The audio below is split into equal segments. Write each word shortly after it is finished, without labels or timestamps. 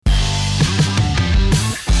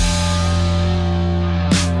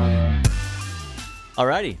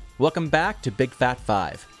Alrighty, welcome back to Big Fat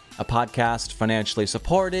 5, a podcast financially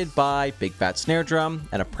supported by Big Fat Snare Drum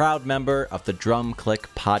and a proud member of the Drum Click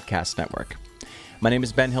Podcast Network. My name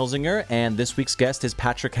is Ben Hilsinger, and this week's guest is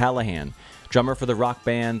Patrick Hallahan, drummer for the rock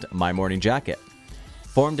band My Morning Jacket.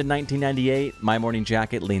 Formed in 1998, My Morning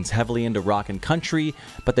Jacket leans heavily into rock and country,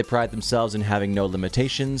 but they pride themselves in having no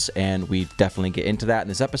limitations, and we definitely get into that in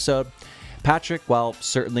this episode. Patrick, while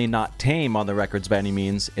certainly not tame on the records by any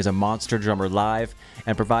means, is a monster drummer live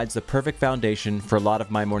and provides the perfect foundation for a lot of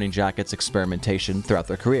My Morning Jacket's experimentation throughout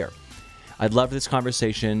their career. I loved this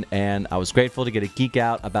conversation, and I was grateful to get a geek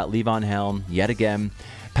out about Levon Helm yet again.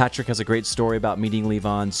 Patrick has a great story about meeting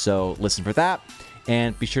Levon, so listen for that.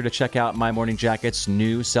 And be sure to check out My Morning Jacket's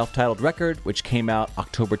new self-titled record, which came out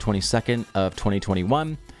October 22nd of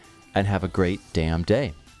 2021. And have a great damn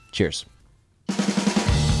day. Cheers.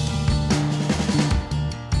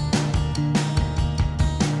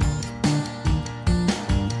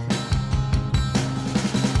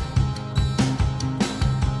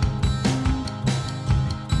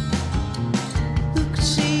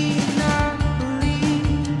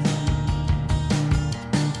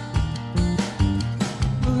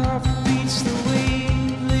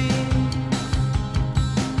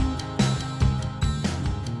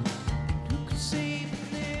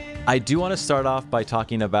 I do want to start off by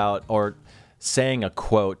talking about or saying a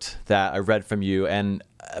quote that I read from you, and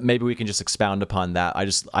maybe we can just expound upon that.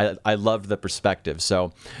 I love the perspective.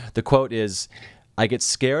 So the quote is, "I get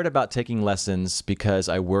scared about taking lessons because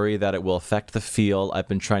I worry that it will affect the feel I've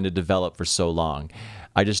been trying to develop for so long.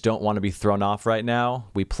 I just don't want to be thrown off right now.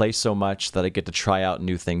 We play so much that I get to try out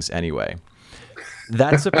new things anyway."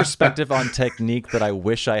 That's a perspective on technique that I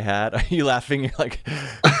wish I had. Are you laughing? You're like,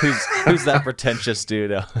 who's that pretentious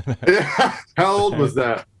dude? Yeah. How old was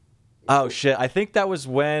that? Oh shit! I think that was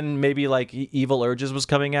when maybe like Evil Urges was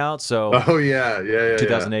coming out. So. Oh yeah,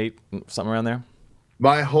 2008, something around there.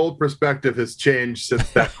 My whole perspective has changed since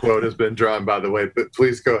that quote has been drawn. By the way, but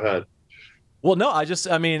please go ahead. Well, no,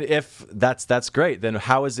 I mean, if that's great, then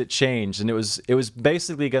how has it changed? And it was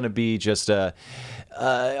basically going to be just I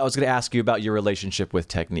was going to ask you about your relationship with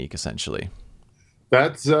technique, essentially.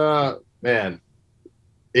 That's man,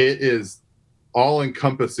 it is all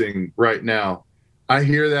encompassing right now. I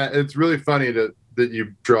hear that. It's really funny that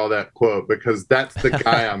you draw that quote, because that's the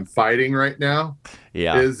guy I'm fighting right now.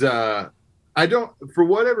 Yeah. I don't, for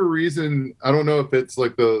whatever reason, I don't know if it's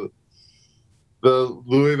like the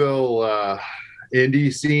Louisville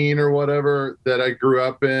indie scene or whatever that I grew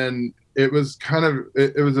up in. It was kind of,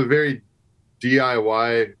 it was a very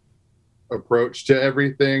DIY approach to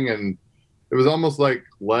everything, and it was almost like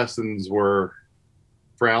lessons were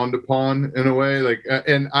frowned upon in a way. Like,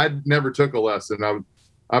 and I never took a lesson.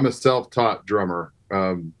 I'm a self-taught drummer.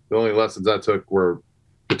 The only lessons I took were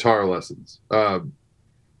guitar lessons,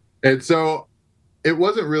 and so it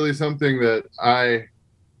wasn't really something that I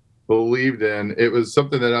believed in. It was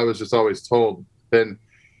something that I was just always told. And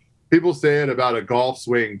people say it about a golf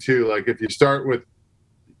swing too. Like,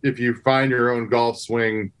 if you find your own golf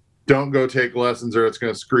swing, don't go take lessons or it's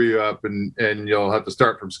going to screw you up, and you'll have to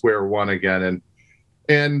start from square one again.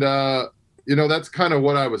 And that's kind of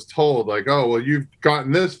what I was told. Like, oh, well, you've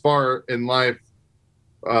gotten this far in life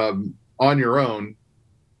on your own.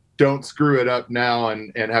 Don't screw it up now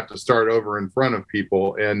and have to start over in front of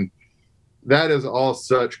people. And that is all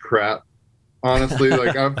such crap, honestly.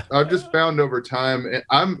 Like, I've just found over time,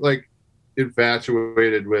 I'm like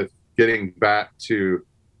infatuated with getting back to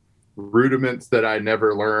rudiments that I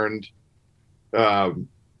never learned,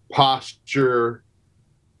 posture,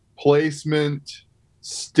 placement,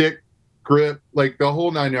 stick grip, like the whole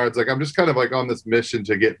 9 yards. Like, I'm just kind of like on this mission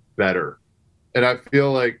to get better. And I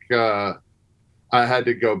feel like I had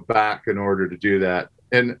to go back in order to do that.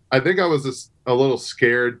 And I think I was just a little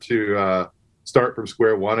scared to start from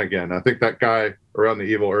square one again. I think that guy around the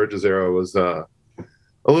Evil Urges era was a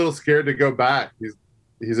little scared to go back.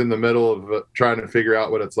 He's in the middle of trying to figure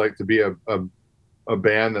out what it's like to be a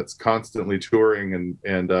band that's constantly touring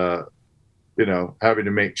and having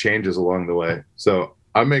to make changes along the way. So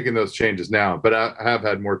I'm making those changes now, but I have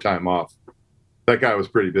had more time off. That guy was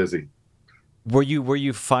pretty busy. Were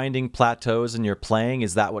you finding plateaus in your playing?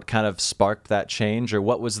 Is that what kind of sparked that change, or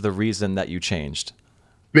what was the reason that you changed?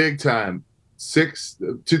 Big time.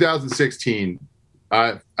 2016,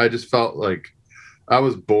 I just felt like I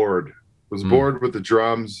was bored. Bored with the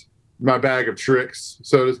drums, my bag of tricks,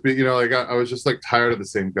 so to speak. I was just like tired of the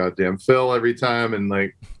same goddamn fill every time, and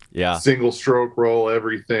like single stroke roll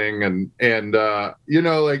everything, and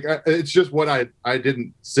it's just what I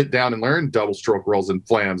didn't sit down and learn double stroke rolls and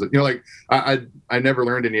flams. I never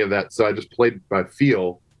learned any of that, so I just played by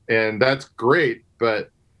feel, and that's great. but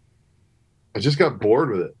I just got bored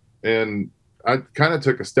with it. And I kind of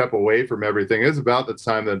took a step away from everything. It was about the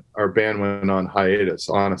time that our band went on hiatus,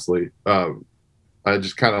 honestly. I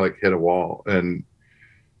just kind of like hit a wall. And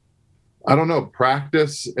I don't know,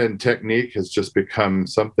 practice and technique has just become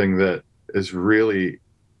something that is really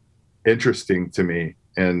interesting to me.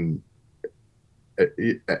 And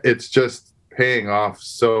it's just paying off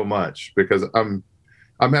so much because I'm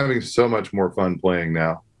having so much more fun playing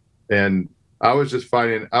now. And I was just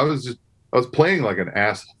finding I was playing like an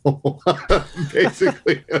asshole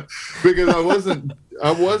basically because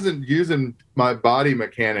I wasn't using my body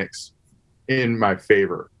mechanics in my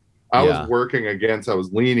favor. I was working against, I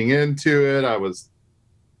was leaning into it. I was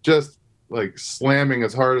just like slamming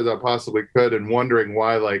as hard as I possibly could and wondering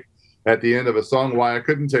why, like at the end of a song, why I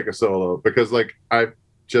couldn't take a solo because like I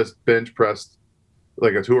just bench pressed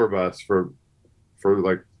like a tour bus for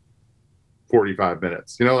like 45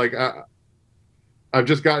 minutes, like I've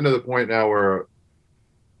just gotten to the point now where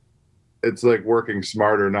it's like working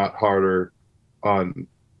smarter, not harder on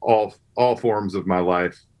all forms of my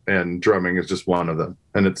life. And drumming is just one of them.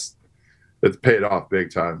 And it's paid off big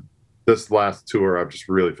time. This last tour, I've just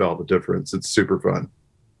really felt the difference. It's super fun.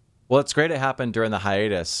 Well, it's great it happened during the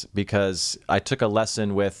hiatus because I took a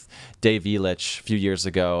lesson with Dave Elich a few years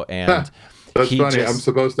ago. And that's funny. I'm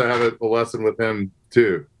supposed to have a lesson with him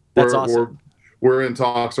too. That's awesome. We're in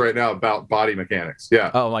talks right now about body mechanics. Yeah.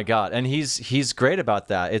 Oh my God. And he's great about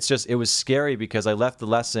that. It's just, it was scary because I left the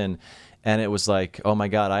lesson and it was like, oh my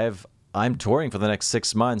God, I'm touring for the next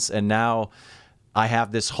 6 months. And now I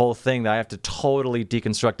have this whole thing that I have to totally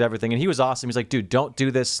deconstruct everything. And he was awesome. He's like, dude, don't do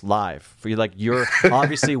this live. For you, like, you're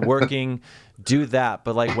obviously working, do that.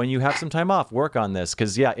 But like when you have some time off, work on this.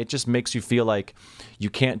 Cause it just makes you feel like you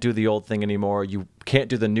can't do the old thing anymore. You can't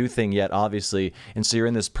do the new thing yet, obviously. And so you're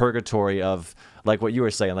in this purgatory of like what you were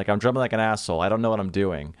saying, like I'm drumming like an asshole. I don't know what I'm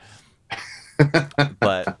doing,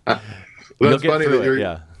 but you'll get funny through that it.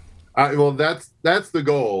 Yeah. Well, that's the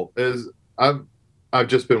goal is I've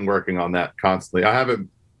just been working on that constantly. I haven't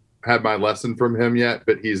had my lesson from him yet,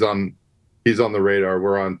 but he's on the radar.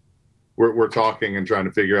 We're talking and trying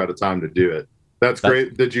to figure out a time to do it. That's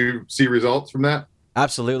great. Did you see results from that?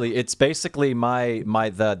 Absolutely. It's basically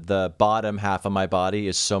the bottom half of my body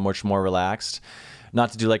is so much more relaxed.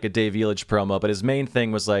 Not to do like a Dave Elich promo, but his main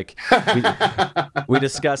thing was like we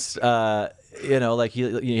discussed like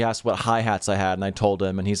he asked what hi-hats I had, and I told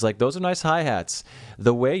him, and he's like, those are nice hi-hats.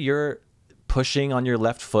 The way you're pushing on your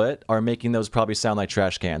left foot are making those probably sound like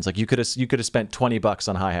trash cans. Like you could have spent $20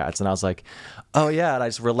 on hi-hats. And I was like, oh yeah. And I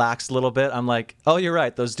just relaxed a little bit. I'm like, oh, you're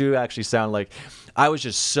right. Those do actually sound like. I was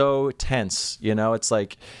just so tense. It's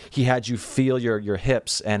like he had you feel your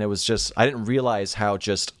hips, and it was just, I didn't realize how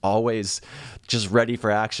just always just ready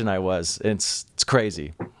for action I was. It's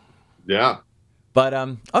crazy. Yeah. But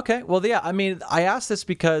okay, well, yeah, I mean, I asked this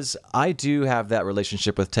because I do have that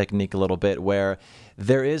relationship with technique a little bit where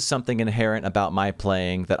there is something inherent about my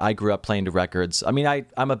playing that I grew up playing to records. I mean,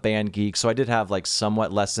 I'm a band geek, so I did have like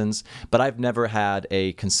somewhat lessons, but I've never had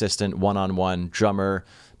a consistent one-on-one drummer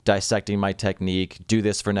dissecting my technique, do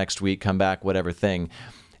this for next week, come back, whatever thing.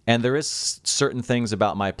 And there is certain things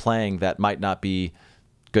about my playing that might not be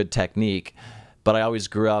good technique, but I always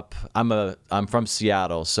grew up, I'm from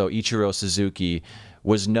Seattle, so Ichiro Suzuki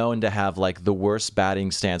was known to have like the worst batting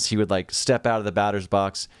stance. He would like step out of the batter's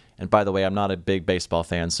box. And by the way, I'm not a big baseball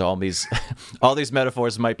fan, so all these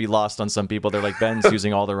metaphors might be lost on some people. They're like, Ben's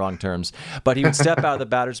using all the wrong terms. But he would step out of the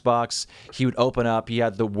batter's box. He would open up. He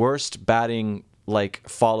had the worst batting like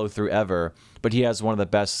follow through ever, but he has one of the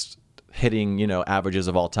best hitting, averages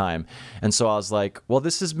of all time. And so I was like, well,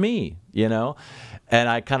 this is me, and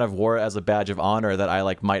I kind of wore it as a badge of honor that I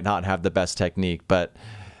like might not have the best technique, but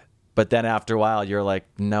then after a while you're like,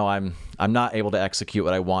 no, I'm not able to execute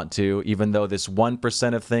what I want to, even though this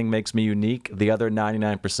 1% of thing makes me unique, the other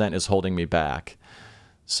 99% is holding me back.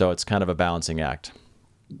 So it's kind of a balancing act.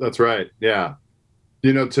 That's right. Yeah.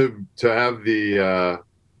 To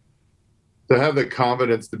have the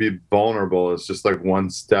confidence to be vulnerable is just like one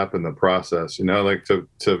step in the process, like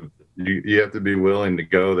you have to be willing to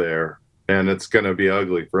go there, and it's going to be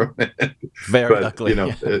ugly for a minute. Very ugly.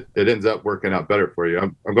 It ends up working out better for you.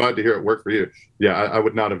 I'm glad to hear it worked for you. Yeah, I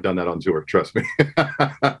would not have done that on tour. Trust me.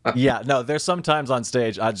 Yeah, no, there's sometimes on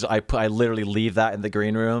stage, I literally leave that in the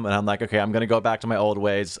green room, and I'm like, okay, I'm going to go back to my old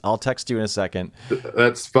ways. I'll text you in a second.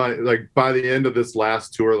 That's funny. Like by the end of this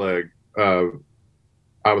last tour leg,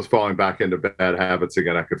 I was falling back into bad habits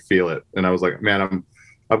again. I could feel it. And I was like, man,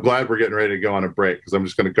 I'm glad we're getting ready to go on a break, because I'm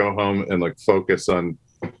just going to go home and like focus on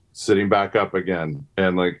sitting back up again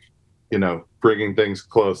and like, bringing things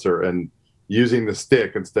closer. And using the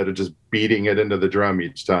stick instead of just beating it into the drum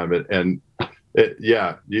each time. You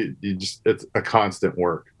just, it's a constant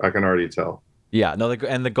work. I can already tell. Yeah, no,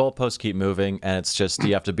 and the goalposts keep moving, and it's just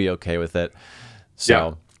you have to be okay with it.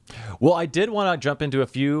 So, well, I did want to jump into a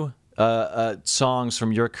few songs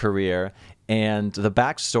from your career and the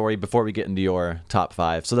backstory before we get into your top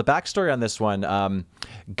 5. So the backstory on this one,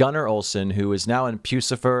 Gunnar Olsen, who is now in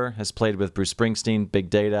Pucifer, has played with Bruce Springsteen, Big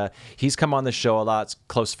Data. He's come on the show a lot,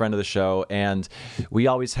 close friend of the show, and we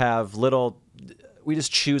always have we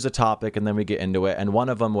just choose a topic and then we get into it. And one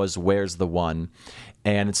of them was Where's the One?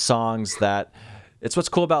 And it's songs that, it's what's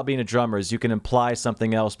cool about being a drummer is you can imply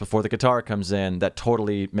something else before the guitar comes in that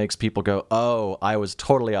totally makes people go, oh, I was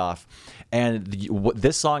totally off. And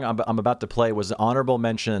this song I'm about to play was an honorable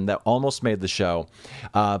mention that almost made the show.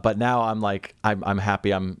 But now I'm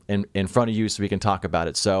happy I'm in front of you so we can talk about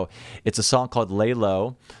it. So it's a song called Lay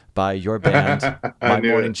Low by your band, My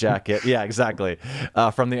Morning Jacket. Yeah, exactly.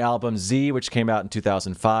 From the album Z, which came out in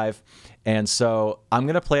 2005. And so I'm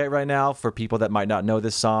going to play it right now for people that might not know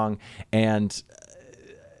this song. And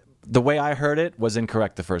the way I heard it was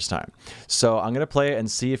incorrect the first time. So I'm going to play it and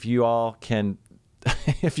see if you all can,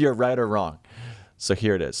 if you're right or wrong. So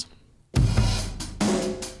here it is.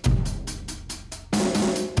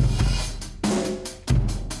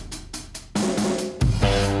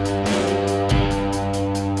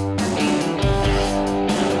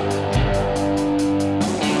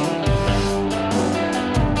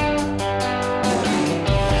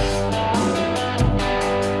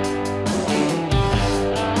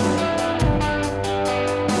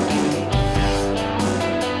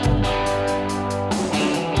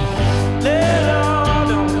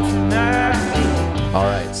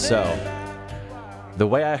 So, the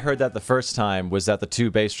way I heard that the first time was that the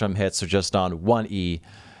 2 bass drum hits are just on 1 E,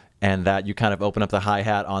 and that you kind of open up the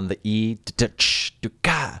hi-hat on the E.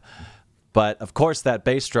 But, of course, that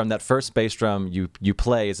bass drum, that first bass drum you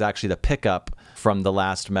play is actually the pickup from the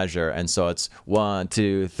last measure. And so it's 1,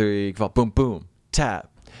 2, 3, 4, boom, boom,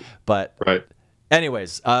 tap. But right.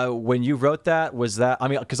 Anyways, when you wrote that, was that, I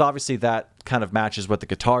mean, because obviously that kind of matches what the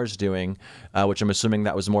guitar's doing, which I'm assuming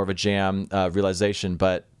that was more of a jam realization,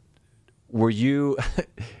 but were you,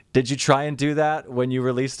 did you try and do that when you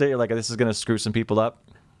released it? You're like, this is going to screw some people up?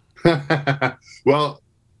 Well,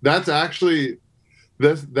 that's actually,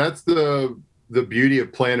 that's the beauty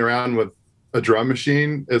of playing around with a drum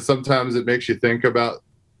machine, is sometimes it makes you think about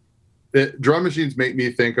it. Drum machines make me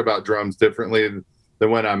think about drums differently than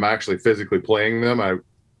when I'm actually physically playing them. I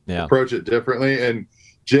approach it differently. And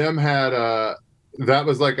Jim had that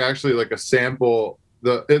was actually a sample.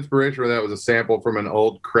 The inspiration for that was a sample from an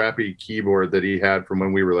old crappy keyboard that he had from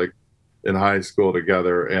when we were in high school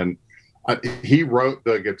together. And he wrote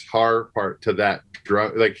the guitar part to that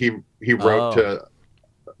drum. He wrote to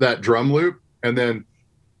that drum loop. And then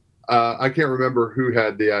I can't remember who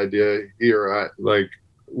had the idea here.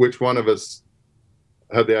 Which one of us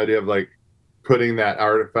had the idea of putting that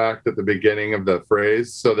artifact at the beginning of the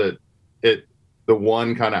phrase so that the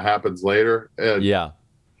one kind of happens later. And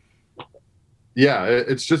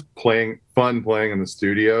it's just fun playing in the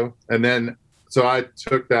studio. And then so I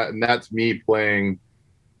took that, and that's me playing.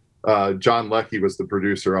 John Leckie was the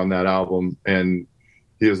producer on that album, and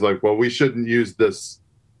he was like, well, we shouldn't use this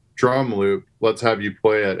drum loop, let's have you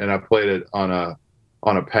play it. And I played it on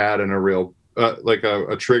a pad and a real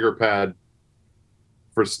a trigger pad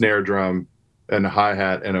for snare drum and a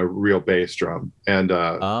hi-hat and a real bass drum, and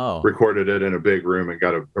recorded it in a big room and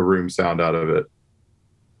got a room sound out of it.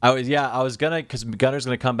 Because Gunner's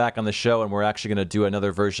gonna come back on the show, and we're actually gonna do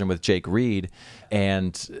another version with Jake Reed,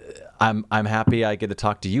 and I'm happy I get to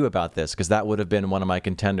talk to you about this, because that would have been one of my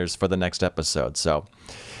contenders for the next episode. So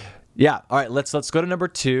yeah, all right, let's go to number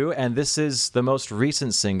 2, and this is the most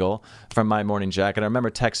recent single from My Morning Jacket. I remember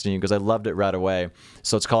texting you because I loved it right away.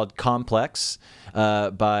 So it's called Complex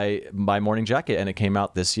by My Morning Jacket, and it came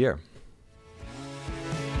out this year.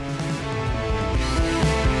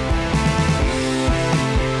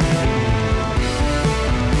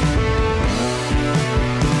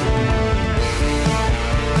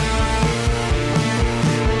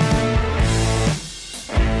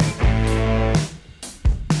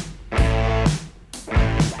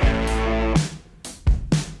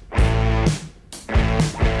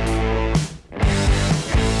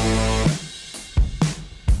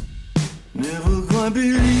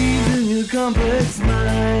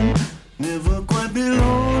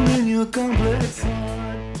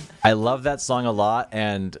 I love that song a lot,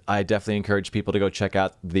 and I definitely encourage people to go check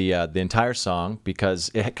out the entire song, because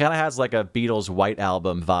it kind of has a Beatles White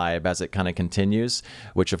Album vibe as it kind of continues,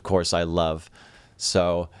 which of course I love.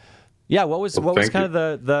 So Yeah, what was Thank kind you.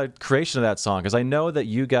 of the creation of that song? Because I know that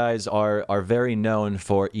you guys are very known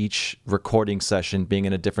for each recording session being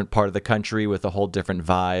in a different part of the country with a whole different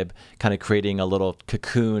vibe, kind of creating a little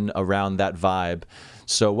cocoon around that vibe.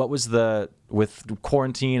 So what was with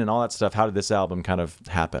quarantine and all that stuff, how did this album kind of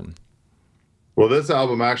happen? Well, this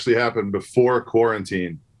album actually happened before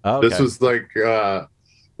quarantine. Oh, This okay. was like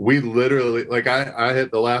we literally, like, I hit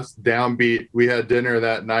the last downbeat. We had dinner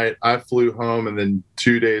that night. I flew home, and then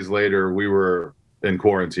 2 days later we were in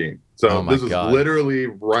quarantine. Oh So my this was God. literally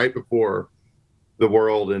right before the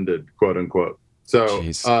world ended, quote unquote. So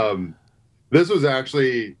Jeez. this was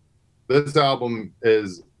actually, this album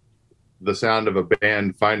is the sound of a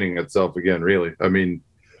band finding itself again, really. I mean,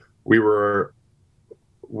 we were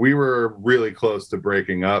really close to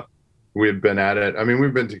breaking up. We had been at it. I mean,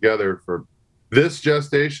 we've been together for, this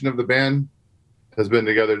gestation of the band has been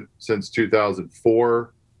together since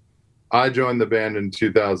 2004. I joined the band in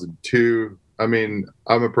 2002. I mean,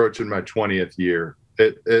 I'm approaching my 20th year.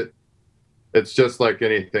 It's just like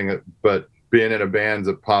anything, but being in a band's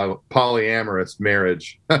a polyamorous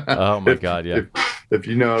marriage. Oh my if, God, yeah. if if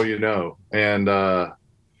you know, you know. And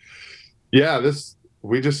yeah, this,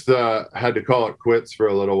 we just had to call it quits for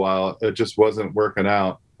a little while. It just wasn't working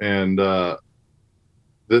out. And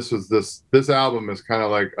this album is kind of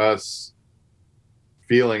like us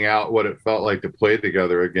feeling out what it felt like to play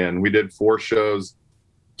together again. We did 4 shows.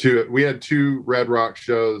 We had 2 Red Rock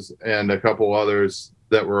shows and a couple others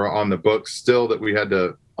that were on the books still that we had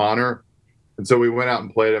to honor. And so we went out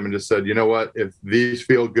and played them and just said, you know what, if these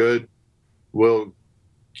feel good, we'll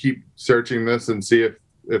keep searching this and see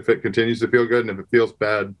if it continues to feel good. And if it feels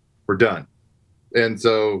bad, we're done. And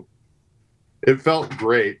so it felt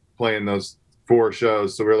great playing those 4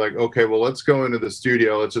 shows. So we were like, okay, well, let's go into the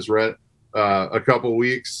studio. Let's just rent a couple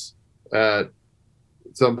weeks at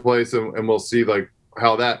some place, and we'll see like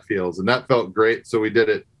how that feels. And that felt great. So we did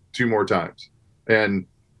it 2 more times. And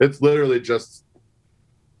it's literally just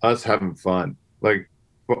us having fun, like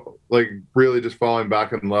really just falling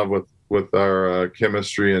back in love with our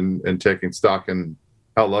chemistry, and taking stock in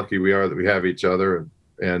how lucky we are that we have each other.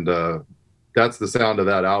 And that's the sound of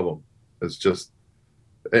that album. It's just,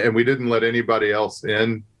 and we didn't let anybody else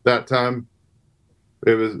in that time.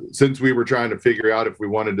 It was, since we were trying to figure out if we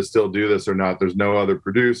wanted to still do this or not, there's no other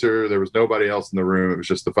producer, there was nobody else in the room. It was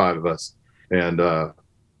just the 5 of us. And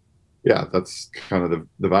yeah, that's kind of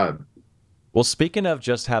the vibe. Well, speaking of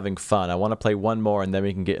just having fun, I want to play one more and then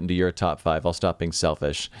we can get into your top 5. I'll stop being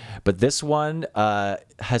selfish. But this one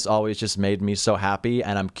has always just made me so happy,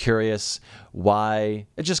 and I'm curious why.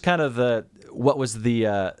 It's just kind of what was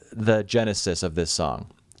the genesis of this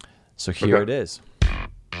song. So here Okay. it is.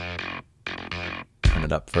 Turn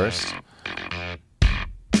it up first.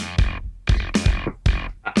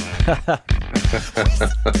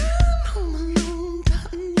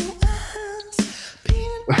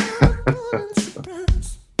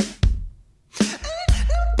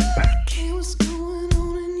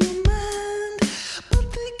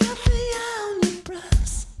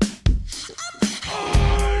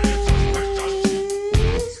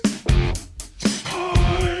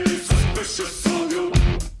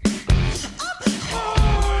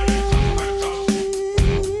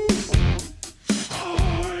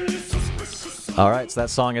 All right, so that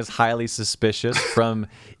song is Highly Suspicious from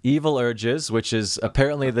Evil Urges, which is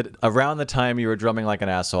apparently around the time you were drumming like an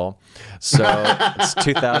asshole. So it's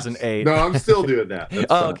 2008. No, I'm still doing that. That's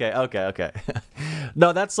Oh, fine. okay.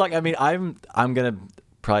 No, that's like, I mean, I'm gonna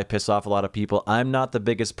probably piss off a lot of people. I'm not the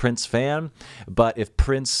biggest Prince fan, but if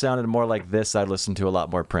Prince sounded more like this, I'd listen to a lot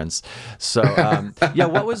more Prince. So yeah,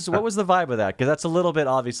 what was the vibe of that? Because that's a little bit,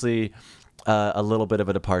 obviously, a little bit of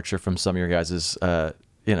a departure from some of your guys'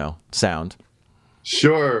 sound.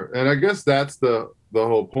 Sure. And I guess that's the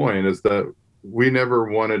whole point, is that we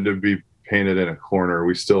never wanted to be painted in a corner.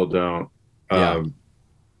 We still don't. Yeah.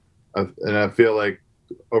 And I feel like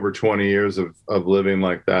over 20 years of living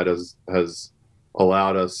like that has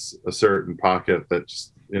allowed us a certain pocket that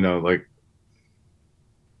just, like,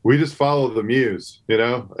 we just follow the muse,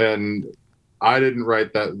 and I didn't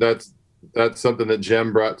write that. That's something that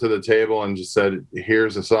Jim brought to the table and just said,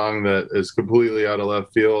 here's a song that is completely out of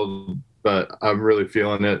left field, but I'm really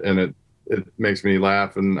feeling it, and it makes me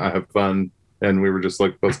laugh and I have fun. And we were just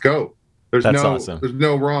like, let's go. There's Awesome. there's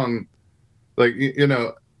no wrong. Like,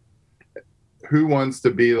 who wants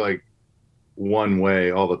to be like one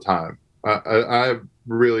way all the time? I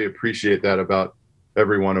really appreciate that about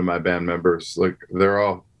every one of my band members. Like, they're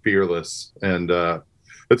all fearless, and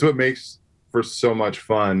that's what makes for so much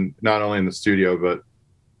fun, not only in the studio, but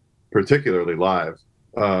particularly live.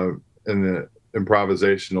 In the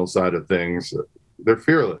improvisational side of things, they're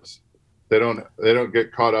fearless. don't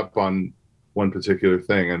get caught up on one particular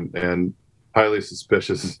thing, and highly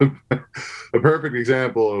suspicious is a perfect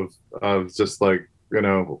example of just like, you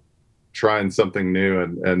know, trying something new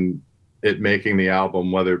and it making the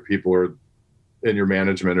album, whether people are in your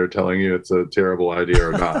management are telling you it's a terrible idea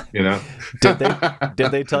or not, you know. did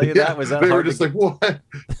they tell you Yeah, that? Was that they hard were just like,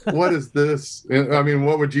 what is this? I mean,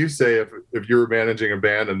 what would you say if you were managing a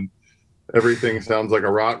band and everything sounds like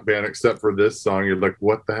a rock band except for this song? You're like,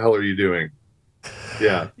 what the hell are you doing?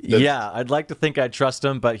 Yeah, I'd like to think I'd trust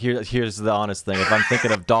him, but here's the honest thing. If I'm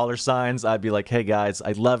thinking of dollar signs, I'd be like, hey guys,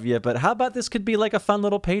 I love you, but how about this could be like a fun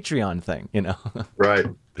little Patreon thing, you know? Right.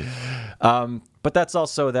 But that's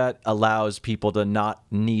also, that allows people to not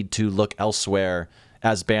need to look elsewhere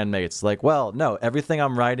as bandmates. Like, well, no, everything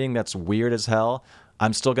I'm writing that's weird as hell,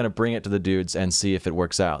 I'm still going to bring it to the dudes and see if it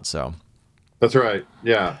works out. So that's right.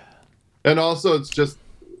 Yeah. And also it's just,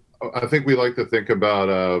 I think we like to think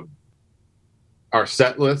about, our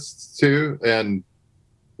set lists too, and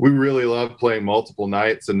we really love playing multiple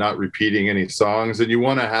nights and not repeating any songs. And you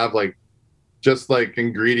want to have like just like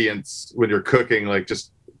ingredients when you're cooking, like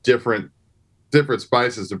just different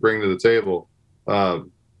spices to bring to the table.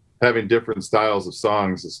 Having different styles of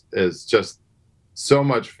songs is just so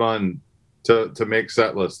much fun to make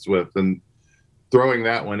set lists with, and throwing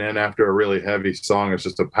that one in after a really heavy song is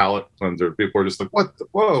just a palate cleanser. People are just like, what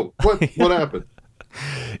happened?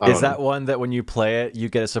 Is that one that when you play it, you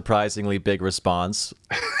get a surprisingly big response?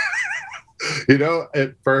 You know,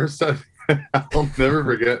 at first, I'll never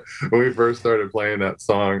forget when we first started playing that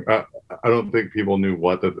song. I don't think people knew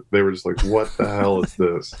they were just like, what the hell is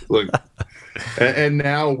this? Like, and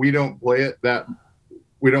now we don't play it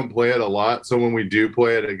a lot. So when we do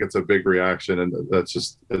play it, it gets a big reaction, and it's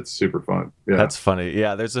super fun. Yeah. That's funny.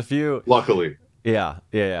 Yeah. There's a few. Luckily. Yeah.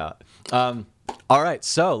 All right,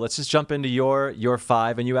 so let's just jump into your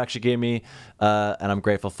 5, and you actually gave me, and I'm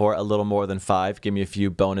grateful for, a little more than 5. Give me a few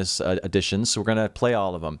bonus additions, so we're gonna play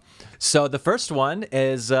all of them. So the first one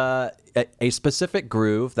is a specific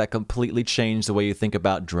groove that completely changed the way you think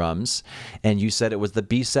about drums, and you said it was the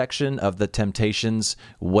B section of the Temptations'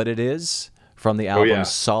 "What It Is" from the album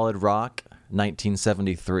Solid Rock,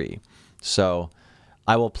 1973. So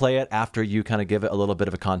I will play it after you kind of give it a little bit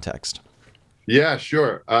of a context. Yeah,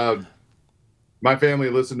 sure. My family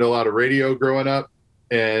listened to a lot of radio growing up,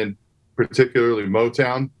 and particularly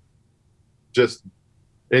Motown. Just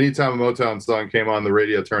anytime a Motown song came on, the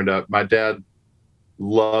radio turned up. My dad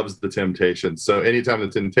loves the Temptations, so anytime the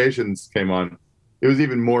Temptations came on, it was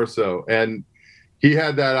even more so. And he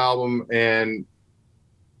had that album, and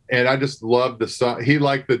I just loved the song. He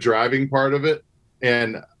liked the driving part of it,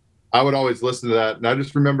 and I would always listen to that. And I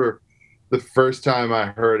just remember the first time I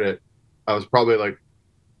heard it, I was probably like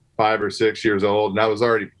 5 or 6 years old, and I was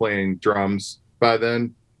already playing drums by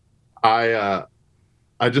then. I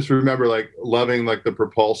just remember like loving like the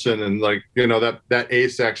propulsion, and like, you know, that A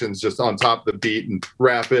section's just on top of the beat and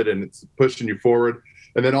rapid, and it's pushing you forward.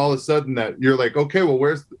 And then all of a sudden that you're like, okay,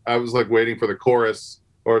 well, I was like waiting for the chorus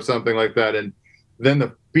or something like that. And then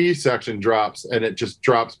the B section drops, and it just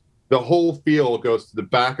drops. The whole feel goes to the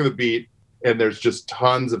back of the beat, and there's just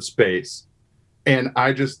tons of space. And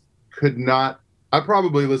I just could not, I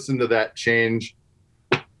probably listened to that change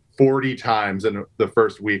 40 times in the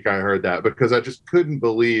first week I heard that, because I just couldn't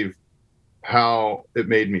believe how it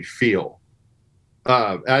made me feel.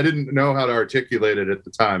 I didn't know how to articulate it at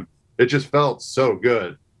the time. It just felt so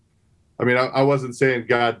good. I mean, I wasn't saying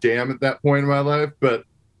God damn at that point in my life, but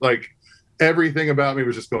like everything about me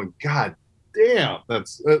was just going, God damn,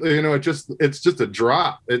 that's, you know, it's just a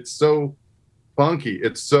drop. It's so funky.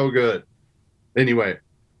 It's so good. Anyway.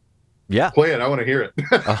 Yeah. Play it. I want to hear it.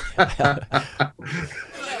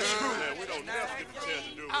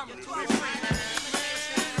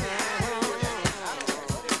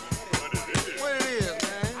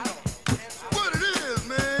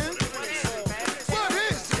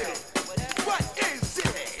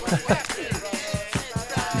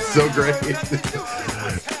 So great.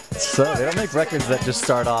 So they don't make records that just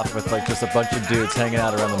start off with like just a bunch of dudes hanging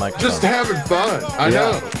out around the microphone. Just having fun. I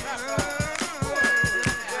know.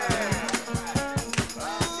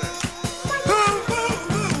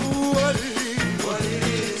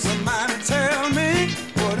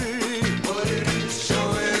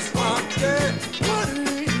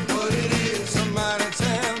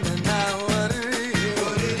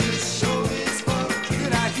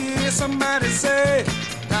 Somebody say,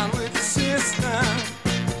 down with the system.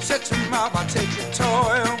 Shut your mouth, I'll take your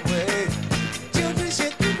toy away. Children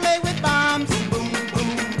shit and play with bombs. Boom, boom,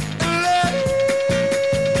 boom.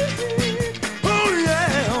 Oh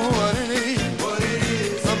yeah, what it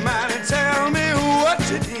is. Somebody tell me what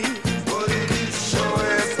it is.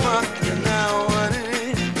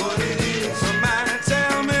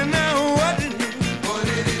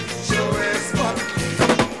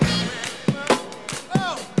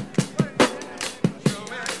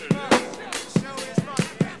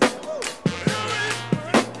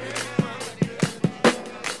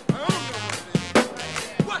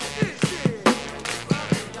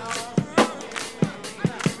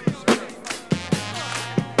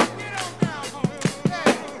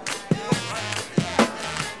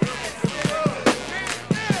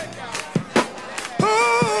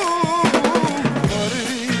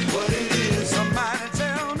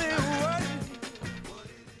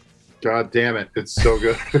 God damn it. It's so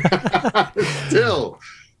good.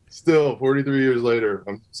 Still 43 years later,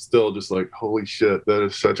 I'm still just like, holy shit, that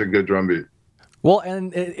is such a good drum beat. Well,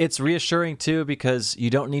 and it's reassuring too, because you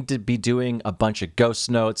don't need to be doing a bunch of ghost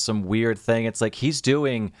notes, some weird thing. It's like he's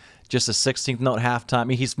doing just a 16th note halftime. I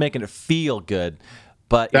mean, he's making it feel good,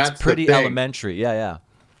 but it's pretty elementary. Yeah.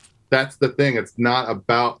 That's the thing. It's not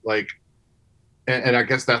about like, and I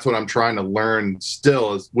guess that's what I'm trying to learn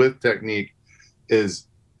still is with technique is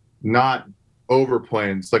not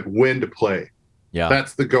overplaying. It's like when to play. Yeah.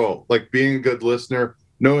 That's the goal. Like being a good listener,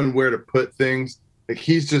 knowing where to put things. Like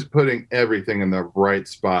he's just putting everything in the right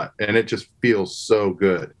spot, and it just feels so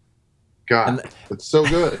good. God, it's so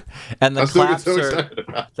good. And the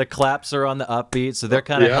claps are on the upbeat, so they're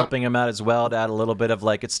kind of helping him out as well to add a little bit of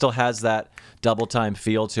like it still has that double time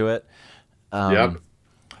feel to it. Yep.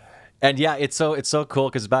 And yeah, it's so cool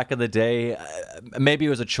because back in the day, maybe it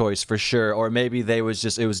was a choice for sure, or maybe it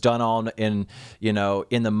was done on in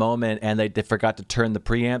the moment, and they forgot to turn the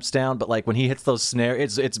preamps down. But like when he hits those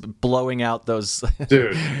snares, it's blowing out those.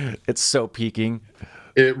 Dude, it's so peaking.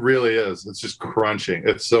 It really is. It's just crunching.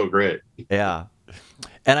 It's so great. Yeah.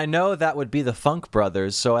 And I know that would be the Funk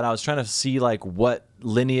Brothers. So, and I was trying to see like what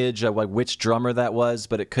lineage, like which drummer that was,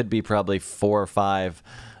 but it could be probably 4 or 5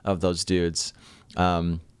 of those dudes.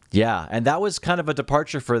 Yeah, and that was kind of a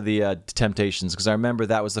departure for the Temptations, because I remember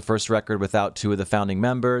that was the first record without 2 of the founding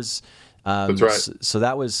members. That's right. So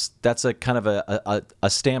that's a kind of a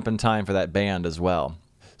stamp in time for that band as well.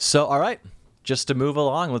 So, all right, just to move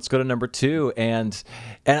along, let's go to number 2. And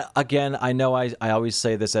again, I know I always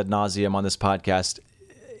say this ad nauseum on this podcast.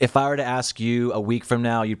 If I were to ask you a week from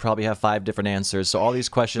now, you'd probably have 5 different answers. So all these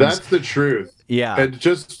questions. That's the truth. Yeah. And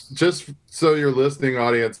just so your listening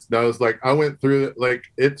audience knows, like I went through it, like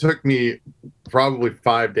it took me probably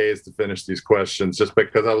 5 days to finish these questions just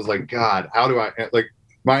because I was like, God, how do I, like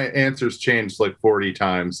my answers changed like 40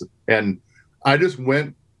 times. And I just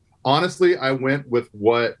went, honestly, I went with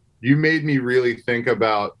what you made me really think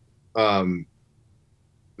about, the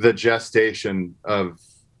gestation of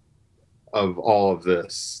all of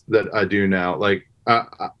this that I do now. Like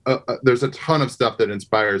there's a ton of stuff that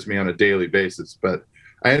inspires me on a daily basis, but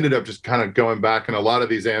I ended up just kind of going back, and a lot of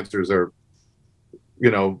these answers are,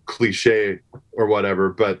 cliche or whatever,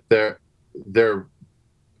 but they're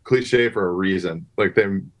cliche for a reason. Like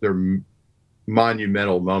they're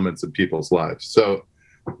monumental moments in people's lives. So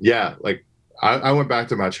yeah, like I went back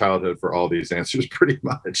to my childhood for all these answers pretty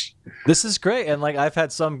much. This is great. And like I've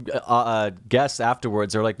had some guests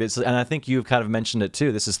afterwards are like this, and I think you've kind of mentioned it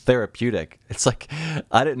too. This is therapeutic. It's like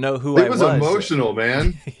I didn't know who I was. It was emotional,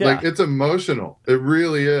 man. Yeah. Like it's emotional. It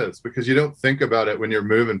really is, because you don't think about it when you're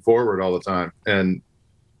moving forward all the time. And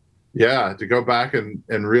yeah, to go back and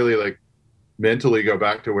really like mentally go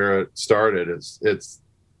back to where it started,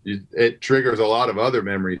 it triggers a lot of other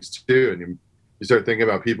memories too. And you start thinking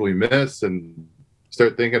about people you miss, and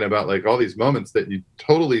start thinking about like all these moments that you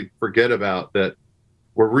totally forget about that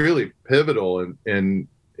were really pivotal in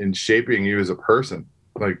shaping you as a person.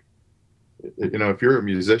 Like, if you're a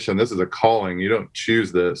musician, this is a calling. You don't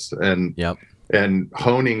choose this. And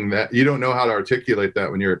honing that, you don't know how to articulate that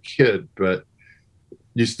when you're a kid, but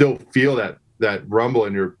you still feel that rumble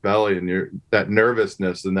in your belly and that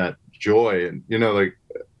nervousness and that joy. And,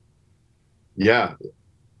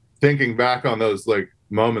 thinking back on those like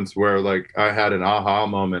moments where like I had an aha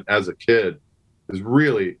moment as a kid is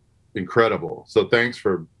really incredible. So thanks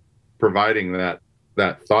for providing that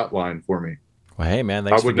thought line for me. Well, hey man,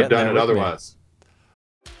 thanks I wouldn't have done it otherwise.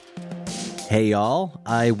 Hey y'all,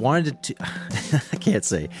 I wanted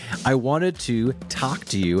to talk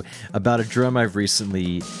to you about a drum I've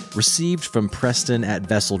recently received from Preston at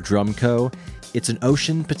Vessel Drum Co. It's an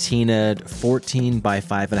ocean patinaed 14 by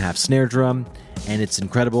 5.5 snare drum, and it's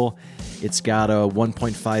incredible. It's got a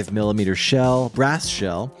 1.5 millimeter brass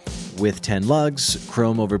shell with 10 lugs,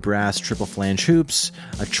 chrome over brass triple flange hoops,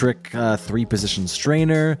 a trick 3-position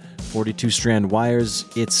strainer, 42 strand wires.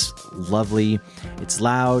 It's lovely, it's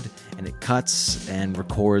loud, and it cuts and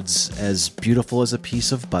records as beautiful as a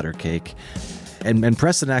piece of butter cake. And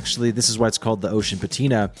Preston, actually, this is why it's called the ocean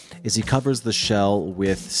patina, is he covers the shell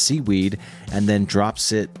with seaweed and then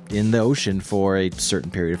drops it in the ocean for a certain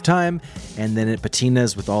period of time, and then it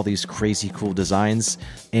patinas with all these crazy cool designs.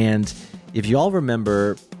 And if you all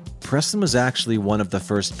remember, Preston was actually one of the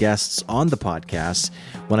first guests on the podcast.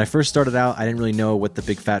 When I first started out, I didn't really know what the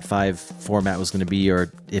Big Fat 5 format was going to be,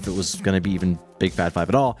 or if it was going to be even Big Fat 5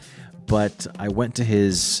 at all. But I went to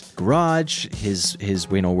his garage, his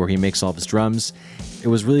where he makes all of his drums, it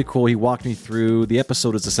was really cool. He walked me through. The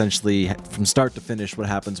episode is essentially from start to finish what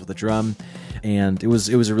happens with the drum, and it was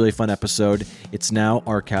a really fun episode. It's now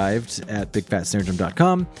archived at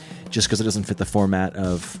bigfatsnaredrum.com, just because it doesn't fit the format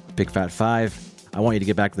of Big Fat 5. I want you to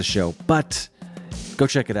get back to the show, but go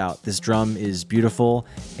check it out. This drum is beautiful,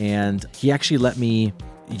 and he actually let me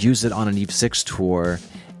use it on an Eve 6 tour,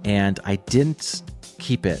 and I didn't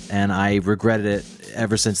keep it, and I regretted it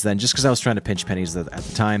ever since then, just because I was trying to pinch pennies at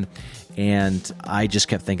the time, and I just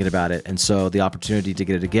kept thinking about it. And so the opportunity to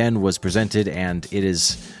get it again was presented, and it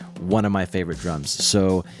is one of my favorite drums.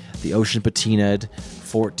 So the Ocean Patinaed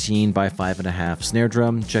 14 by 5.5 snare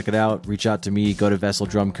drum, check it out. Reach out to me, go to Vessel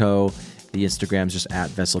Drum Co. The Instagram's just at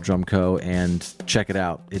Vessel Drum Co. and check it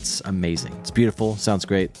out. It's amazing. It's beautiful. Sounds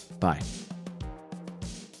great. Bye.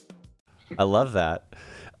 I love that.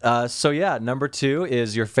 So yeah, number 2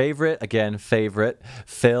 is your favorite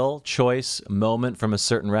Phil choice moment from a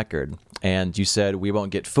certain record. And you said We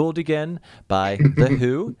Won't Get Fooled Again by The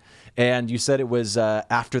Who. And you said it was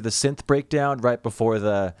after the synth breakdown, right before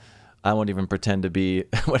the, I won't even pretend to be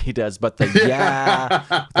what he does, but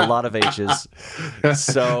the a lot of H's.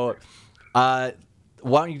 So why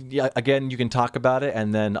don't you, again, you can talk about it,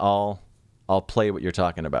 and then I'll play what you're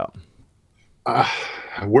talking about.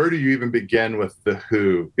 Where do you even begin with The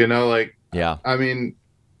Who? Yeah. I mean,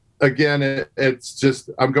 again, it's just,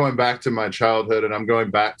 I'm going back to my childhood, and I'm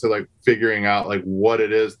going back to like figuring out like what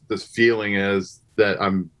it is this feeling is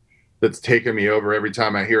that's taking me over every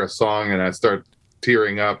time I hear a song and I start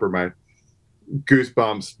tearing up or my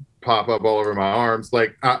goosebumps pop up all over my arms.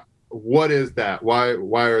 Like, what is that? Why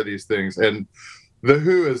are these things? And The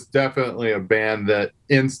Who is definitely a band that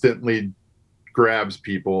instantly grabs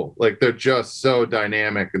people. Like, they're just so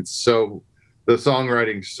dynamic, and so the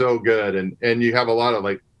songwriting's so good, and you have a lot of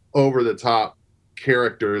like over the top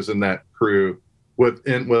characters in that crew, with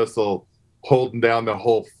Entwistle holding down the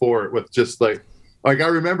whole fort with just like I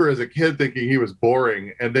remember as a kid thinking he was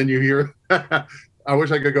boring, and then you hear I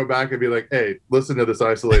wish I could go back and be like, hey, listen to this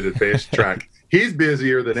isolated bass track. He's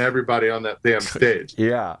busier than everybody on that damn stage.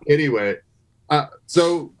 Yeah. Anyway,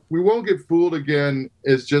 so We Won't Get Fooled Again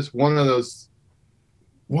is just one of those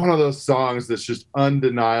songs that's just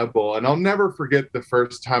undeniable. And I'll never forget the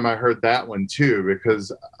first time I heard that one too,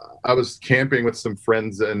 because I was camping with some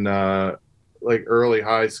friends in like early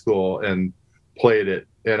high school and played it.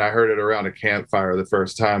 And I heard it around a campfire the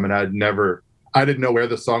first time, and I didn't know where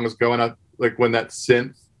the song was going. Like when that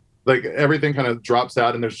synth, like everything kind of drops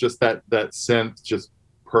out, and there's just that synth just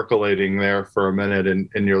percolating there for a minute, and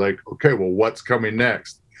you're like, okay, well, what's coming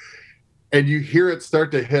next? And you hear it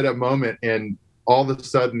start to hit a moment, and all of a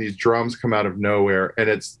sudden these drums come out of nowhere, and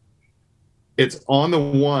it's on the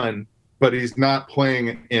one, but he's not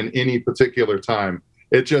playing in any particular time.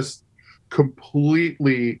 It just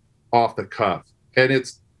completely off the cuff. And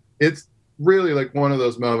it's really like one of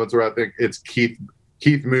those moments where I think it's Keith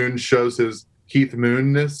Moon shows his Keith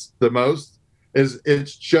Moonness the most.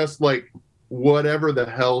 It's just like whatever the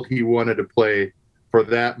hell he wanted to play for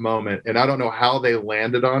that moment. And I don't know how they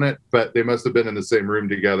landed on it, but they must have been in the same room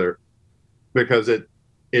together, because it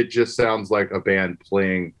just sounds like a band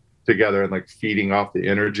playing together and like feeding off the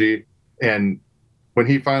energy. And when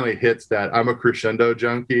he finally hits that, I'm a crescendo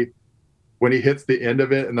junkie. When he hits the end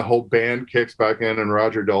of it and the whole band kicks back in and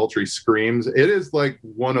Roger Daltrey screams, it is like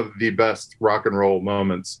one of the best rock and roll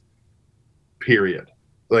moments, period.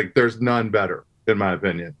 Like, there's none better, in my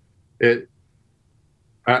opinion.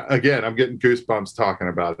 Again, I'm getting goosebumps talking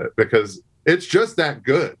about it because it's just that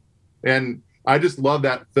good. And I just love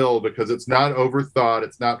that Phil, because it's not overthought.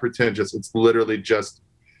 It's not pretentious. It's literally just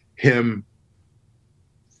him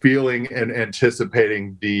feeling and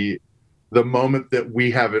anticipating the moment that we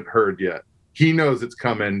haven't heard yet. He knows it's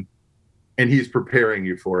coming, and he's preparing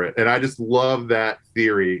you for it. And I just love that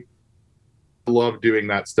theory. I love doing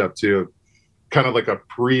that stuff too. Kind of like a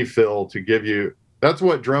pre-fill to give you, that's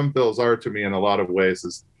what drum fills are to me in a lot of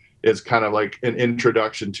ways, is kind of like an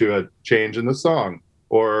introduction to a change in the song,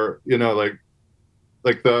 or,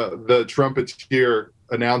 like the trumpeter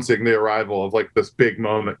announcing the arrival of like this big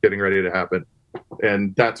moment getting ready to happen.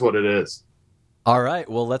 And that's what it is. All right.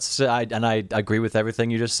 Well, I agree with everything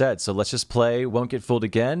you just said. So let's just play Won't Get Fooled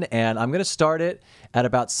Again. And I'm going to start it at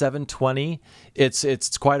about 7:20.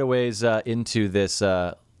 It's quite a ways into this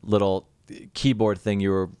little keyboard thing you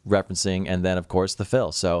were referencing. And then, of course, the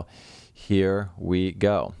fill. So here we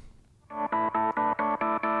go.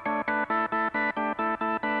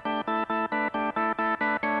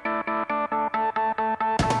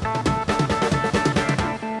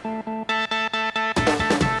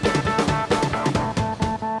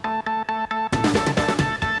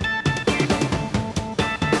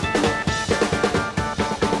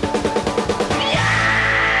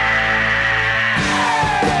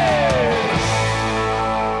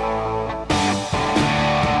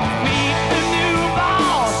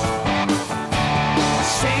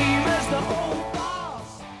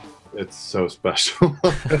 it's so special.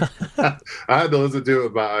 I had to listen to it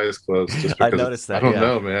with my eyes closed just because I noticed that. I don't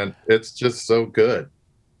know, man. It's just so good.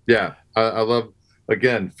 Yeah, I love,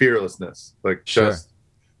 again, fearlessness, like Sure.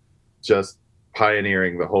 just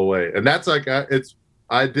pioneering the whole way. And that's like I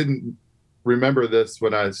didn't remember this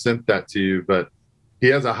when I sent that to you, but he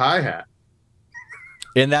has a hi-hat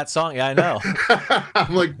In that song. Yeah, I know.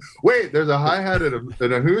 I'm like, wait, there's a hi-hat in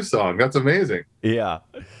a Who song. That's amazing. Yeah.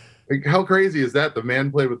 Like, how crazy is that? The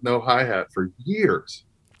man played with no hi-hat for years.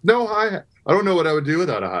 No hi-hat. I don't know what I would do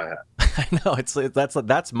without a hi-hat. I know.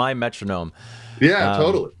 That's my metronome. Yeah,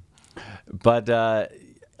 totally. But I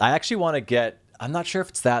actually want to get. I'm not sure if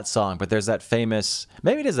it's that song, but there's that famous.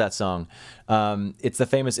 Maybe it is that song. It's the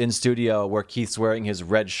famous In Studio where Keith's wearing his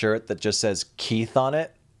red shirt that just says Keith on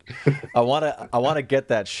it. I want to get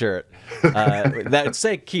that shirt. That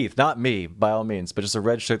say Keith, not me, by all means, but just a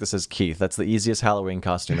red shirt that says Keith. That's the easiest Halloween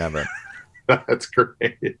costume ever. That's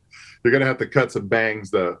great. You're gonna have to cut some bangs,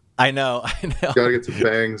 though. I know. Gotta get some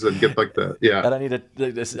bangs and get like the And I need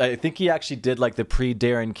to. I think he actually did like the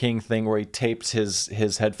pre-Darren King thing where he taped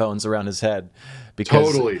his headphones around his head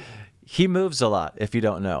because totally. He moves a lot. If you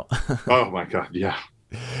don't know. Oh my God. Yeah.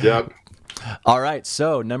 Yep. All right.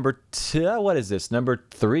 So number 2. What is this? Number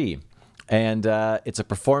 3, and it's a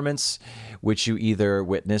performance which you either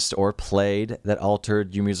witnessed or played that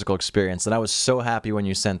altered your musical experience. And I was so happy when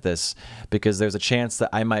you sent this because there's a chance that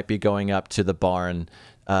I might be going up to the barn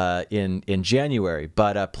in January.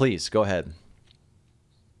 But please go ahead.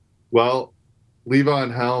 Well,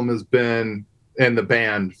 Levon Helm has been, and the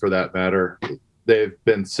band for that matter, they've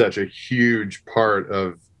been such a huge part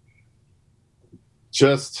of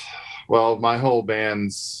just, well, my whole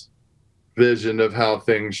band's vision of how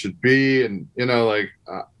things should be. And,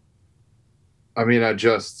 I mean, I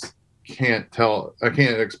just I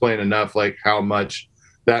can't explain enough, like, how much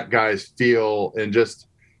that guy's feel and just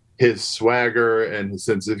his swagger and his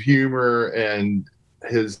sense of humor and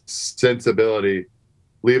his sensibility.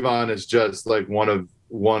 Levon is just like one of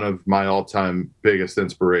my all-time biggest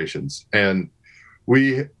inspirations. And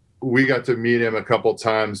we got to meet him a couple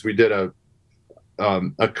times. We did a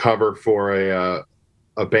cover for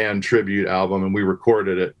a band tribute album, and we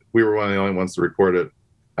recorded it. We were one of the only ones to record it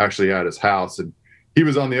actually at his house, and he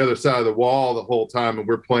was on the other side of the wall the whole time, and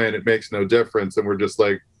we're playing It Makes No Difference, and we're just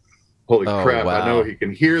like, holy crap, wow. I know he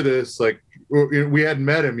can hear this. Like, we hadn't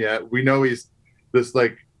met him yet. We know he's this,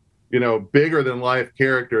 like, bigger than life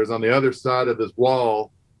character is on the other side of this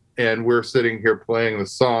wall, and we're sitting here playing the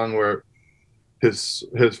song where his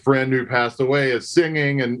friend who passed away is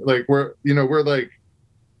singing, and like we're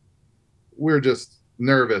just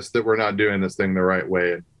nervous that we're not doing this thing the right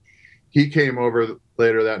way. And he came over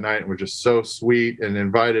later that night and was just so sweet and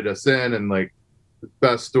invited us in, and like the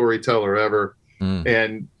best storyteller ever.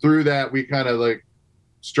 And through that, we kind of like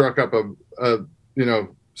struck up a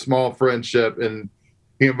small friendship, and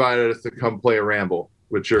he invited us to come play a ramble,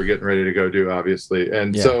 which you're getting ready to go do, obviously.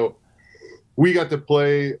 And so we got to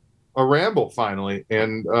play a ramble finally.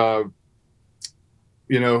 And,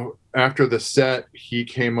 after the set, he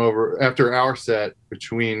came over after our set,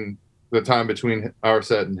 between our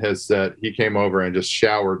set and his set, he came over and just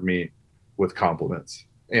showered me with compliments.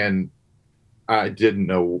 And I didn't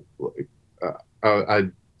know, I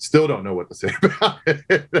still don't know what to say about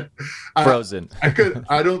it. Frozen.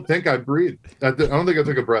 I don't think I breathed. I don't think I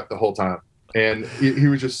took a breath the whole time. And he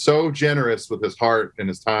was just so generous with his heart and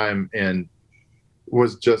his time, and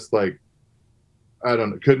was just like,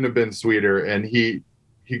 couldn't have been sweeter. And he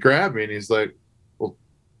grabbed me and he's like, well,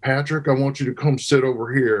 Patrick, I want you to come sit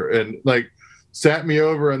over here, and like sat me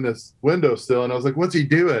over in this windowsill. And I was like, what's he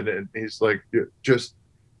doing? And he's like, you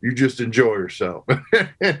just enjoy yourself.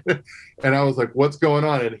 And I was like, what's going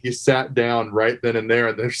on? And he sat down right then and there,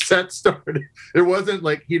 and the set started. It wasn't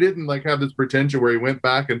like, he didn't like have this pretension where he went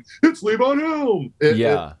back and it's Levon Helm.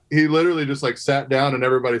 He literally just like sat down, and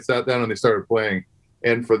everybody sat down and they started playing.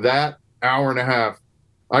 And for that hour and a half,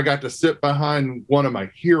 I got to sit behind one of my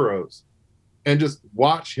heroes and just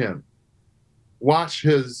watch him, watch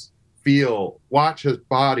his feel, watch his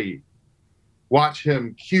body, watch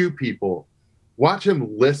him cue people, watch him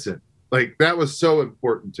listen. Like, that was so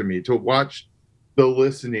important to me, to watch the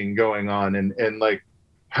listening going on, and like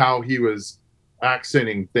how he was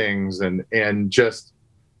accenting things, and just,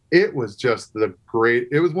 it was just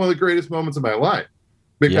it was one of the greatest moments of my life,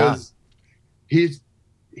 because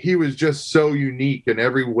he was just so unique in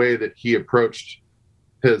every way that he approached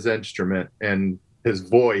his instrument and his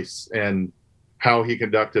voice and how he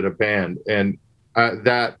conducted a band. And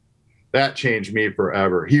that changed me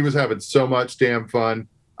forever. He was having so much damn fun.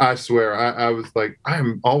 I swear, I was like,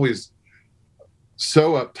 I'm always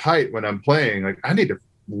so uptight when I'm playing. Like, I need to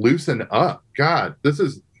loosen up. God, this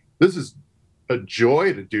is a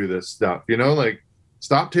joy to do this stuff, like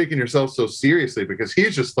stop taking yourself so seriously, because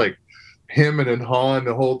he's just like hemming and hawing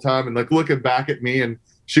the whole time and like looking back at me and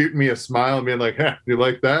shooting me a smile and being like, hey, you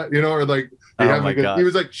like that? Or like, you having a good, he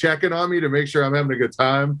was like checking on me to make sure I'm having a good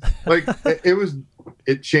time. Like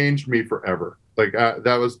it changed me forever. Like that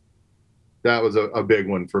was a big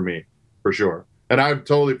one for me, for sure. And I've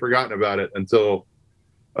totally forgotten about it until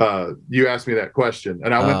you asked me that question.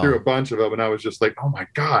 And I went through a bunch of them and I was just like, oh my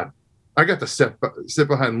God, I got to sit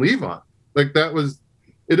behind Levon. Like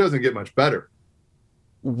it doesn't get much better.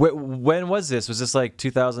 When was this? Was this like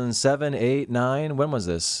 2007, 8, 9? When was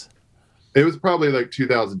this? It was probably like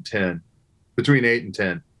 2010, between 8 and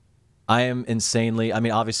 10. I am insanely,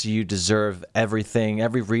 obviously you deserve everything,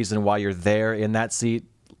 every reason why you're there in that seat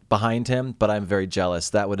behind him, but I'm very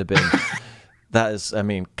jealous. That would have been, that is,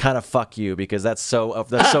 kind of fuck you, because that's so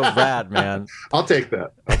rad, man. I'll take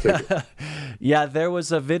that. It. Yeah, there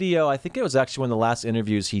was a video, I think it was actually one of the last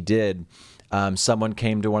interviews he did. Someone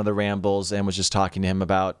came to one of the rambles and was just talking to him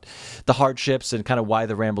about the hardships and kind of why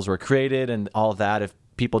the rambles were created and all that. If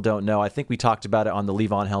people don't know, I think we talked about it on the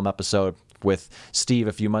Levon Helm episode with Steve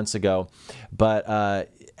a few months ago. But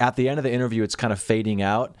at the end of the interview, it's kind of fading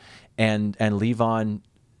out, and Levon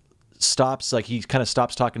stops, like he kind of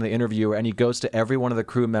stops talking to the interviewer, and he goes to every one of the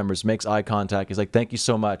crew members, makes eye contact. He's like, thank you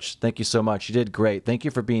so much, you did great, thank you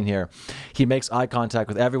for being here. He makes eye contact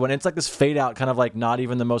with everyone, and it's like this fade out, kind of like not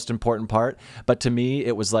even the most important part, but to me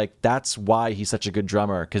it was like, that's why he's such a good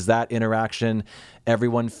drummer, because that interaction,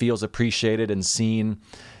 everyone feels appreciated and seen.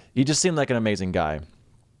 He just seemed like an amazing guy.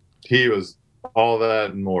 He was all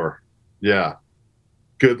that and more. Yeah,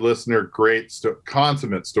 good listener, great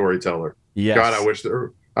consummate storyteller. Yes. God, I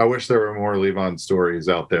wish there were more Levon stories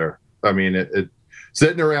out there.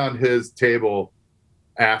 Sitting around his table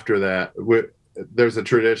after that, there's a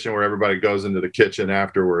tradition where everybody goes into the kitchen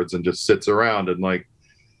afterwards and just sits around, and like,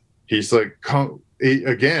 he's like,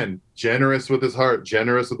 again, generous with his heart,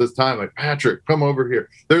 generous with his time. Like, Patrick, come over here.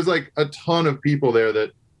 There's like a ton of people there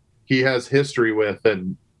that he has history with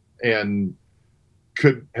and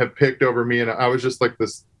could have picked over me. And I was just like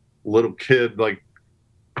this little kid, like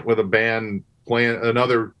with a band playing,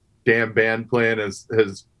 another damn band playing his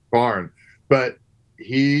barn. But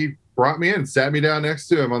he brought me in, sat me down next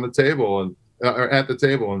to him on the table and at the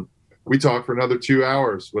table, and we talked for another 2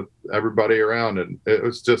 hours with everybody around, and it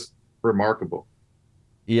was just remarkable.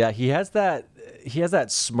 Yeah, he has that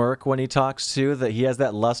smirk when he talks too, that he has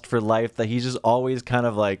that lust for life, that he's just always kind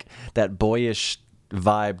of like that boyish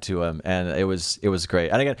vibe to him, and it was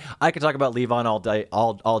great. And again, I could talk about Levon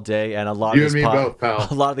all day, and a lot you of these both, pal.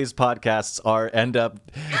 A lot of these podcasts end up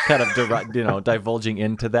kind of divulging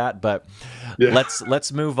into that, but yeah.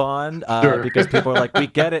 Let's move on, sure. Because people are like, we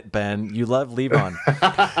get it, Ben, you love Levon.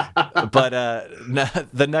 But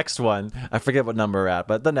the next one, I forget what number we're at,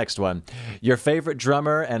 but the next one, your favorite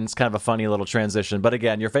drummer, and it's kind of a funny little transition, but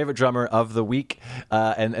again, your favorite drummer of the week,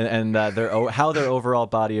 and how their overall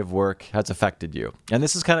body of work has affected you. And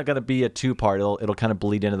this is kind of going to be a two-part. It'll kind of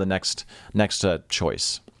bleed into the next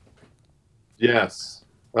choice. Yes,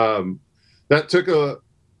 this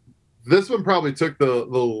one probably took the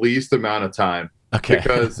least amount of time. Okay.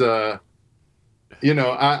 Because I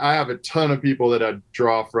have a ton of people that I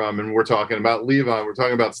draw from, and we're talking about Levon, we're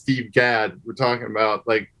talking about Steve Gadd, we're talking about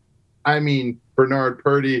Bernard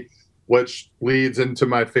Purdy, which leads into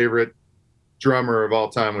my favorite drummer of all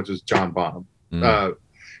time, which is John Bonham.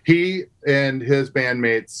 He and his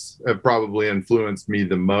bandmates have probably influenced me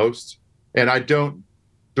the most. And I don't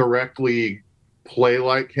directly play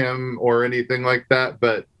like him or anything like that,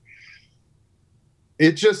 but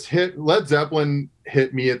it just Led Zeppelin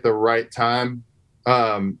hit me at the right time.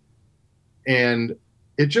 And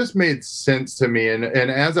it just made sense to me. And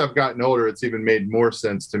as I've gotten older, it's even made more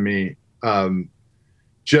sense to me.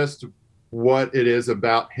 Just what it is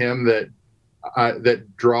about him that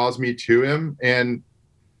draws me to him. And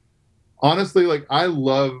honestly, like, I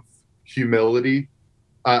love humility.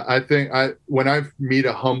 I think when I meet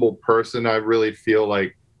a humble person, I really feel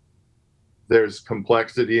like there's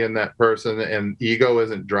complexity in that person, and ego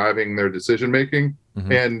isn't driving their decision making.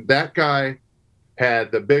 Mm-hmm. And that guy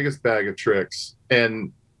had the biggest bag of tricks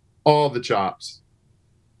and all the chops,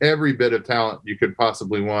 every bit of talent you could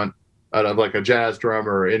possibly want out of like a jazz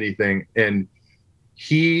drummer or anything. And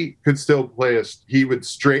he could still play he would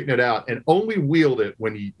straighten it out and only wield it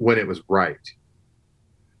when it was right.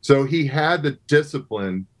 So he had the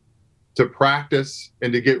discipline to practice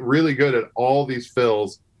and to get really good at all these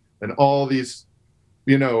fills and all these,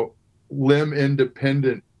 limb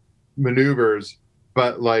independent maneuvers,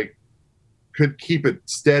 but like could keep it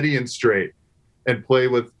steady and straight. and play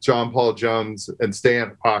with John Paul Jones and stay in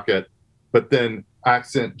a pocket, but then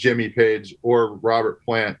accent Jimmy Page or Robert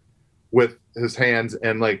Plant with his hands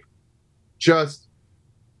and like just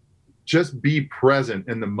be present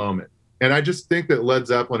in the moment. And I just think that Led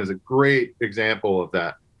Zeppelin is a great example of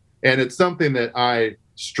that. And it's something that I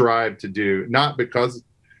strive to do, not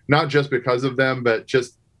just because of them, but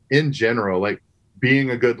just in general. Like,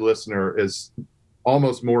 being a good listener is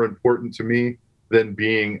almost more important to me than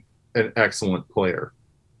being an excellent player,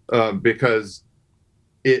 because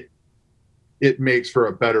it makes for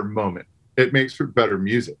a better moment. It makes for better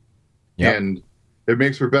music. Yep. And it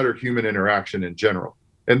makes for better human interaction in general.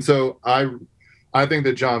 And so I think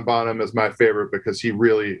that John Bonham is my favorite because he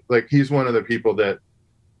really, like, he's one of the people that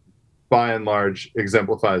by and large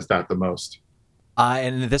exemplifies that the most.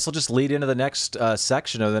 And this will just lead into the next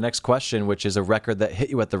section of the next question, which is a record that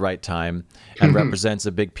hit you at the right time and represents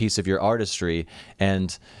a big piece of your artistry.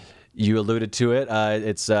 And you alluded to it.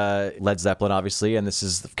 It's Led Zeppelin, obviously, and this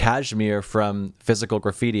is Kashmir from Physical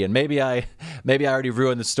Graffiti. And maybe I already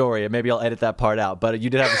ruined the story, and maybe I'll edit that part out. But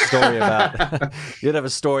you did have a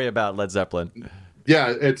story about Led Zeppelin.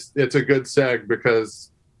 Yeah, it's a good seg,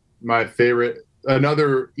 because my favorite,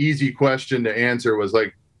 another easy question to answer was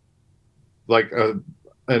like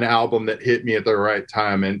an album that hit me at the right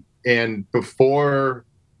time. And before,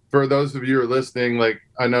 for those of you who are listening, like,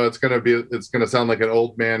 I know it's going to sound like an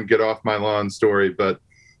old man get off my lawn story, but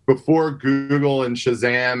before Google and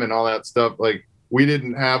Shazam and all that stuff, like, we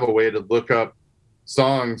didn't have a way to look up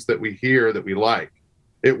songs that we hear that we like.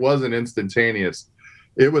 It wasn't instantaneous.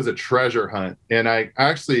 It was a treasure hunt. And I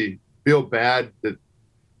actually feel bad that,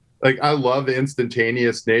 like, I love the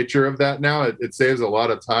instantaneous nature of that now. It saves a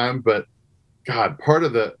lot of time, but God, part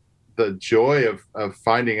of the joy of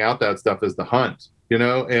finding out that stuff is the hunt, you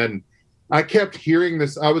know? And I kept hearing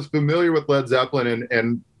this. I was familiar with Led Zeppelin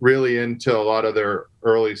and really into a lot of their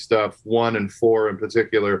early stuff, 1 and 4 in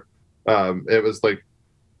particular. It was like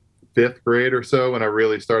 5th grade or so when I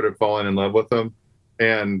really started falling in love with them.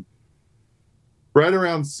 And right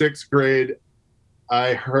around 6th grade,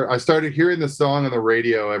 I started hearing the song on the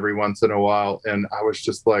radio every once in a while, and I was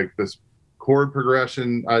just like, this chord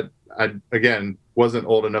progression, I again wasn't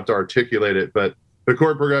old enough to articulate it, but the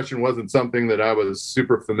chord progression wasn't something that I was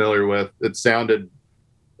super familiar with. It sounded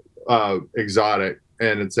exotic,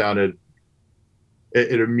 and it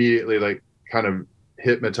immediately, like, kind of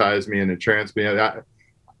hypnotized me and entranced me.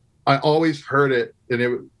 I always heard it,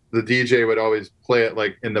 and the DJ would always play it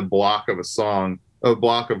like in the block of a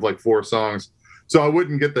block of like 4 songs. So I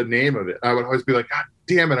wouldn't get the name of it. I would always be like, God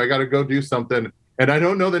damn it, I got to go do something, and I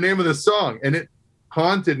don't know the name of the song. And it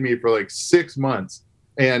haunted me for like 6 months.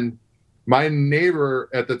 And my neighbor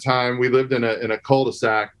at the time, we lived in a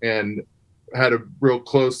cul-de-sac and had a real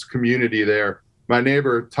close community there. My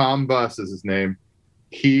neighbor, Tom Buss is his name.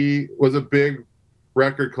 He was a big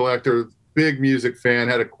record collector, big music fan,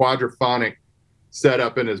 had a quadraphonic set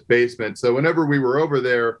up in his basement. So whenever we were over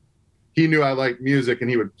there, he knew I liked music and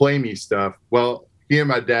he would play me stuff. Well, he and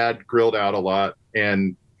my dad grilled out a lot,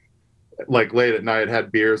 and like late at night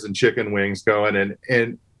had beers and chicken wings going.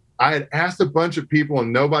 And I had asked a bunch of people,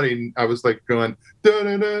 and I was like going,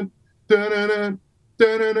 dun-dun-dun, dun-dun-dun,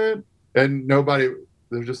 dun-dun-dun, and nobody,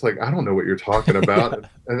 they're just like, I don't know what you're talking about.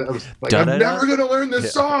 And I was like, I'm never going to learn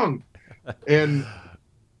this song. And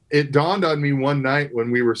it dawned on me one night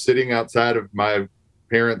when we were sitting outside of my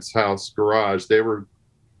parents' house garage. They were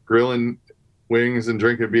grilling wings and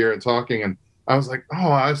drinking beer and talking, and I was like,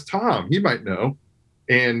 oh, it's Tom, he might know.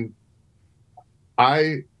 And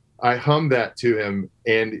I hummed that to him,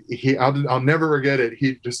 and I'll never forget it.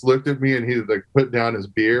 He just looked at me and he like put down his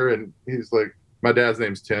beer, and he's like, my dad's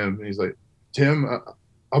name's Tim, and he's like, Tim,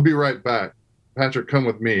 I'll be right back. Patrick, come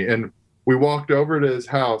with me. And we walked over to his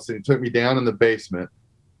house, and he took me down in the basement,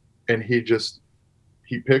 and he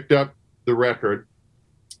picked up the record,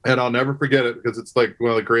 and I'll never forget it because it's like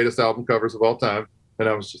one of the greatest album covers of all time. And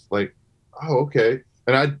I was just like, oh, okay.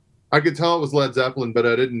 And I could tell it was Led Zeppelin, but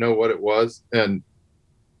I didn't know what it was. And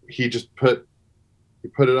he just put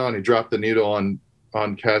it on. He dropped the needle on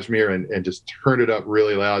Kashmir and just turned it up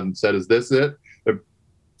really loud and said, is this it? And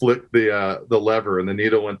flicked the lever, and the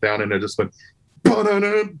needle went down, and it just went,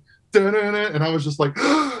 and I was just like,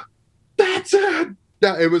 oh, that's it.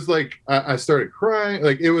 Yeah, it was like I started crying.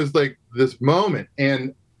 Like, it was like this moment,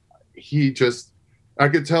 and I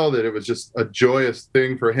could tell that it was just a joyous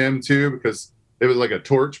thing for him too, because it was like a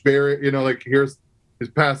torch bearer, like he's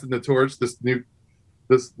passing the torch. This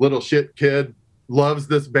little shit kid loves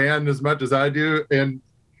this band as much as I do. And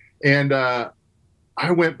I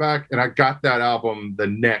went back and I got that album the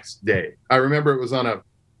next day. I remember it was on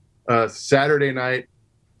a Saturday night.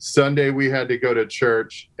 Sunday we had to go to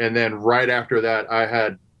church, and then right after that I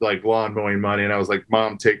had like lawn mowing money, and I was like,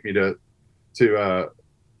 Mom, take me to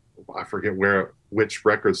I forget which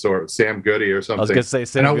record store, Sam Goody or something. I was gonna say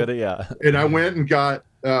Sam Goody, yeah. And I went and got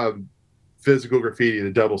Physical Graffiti, the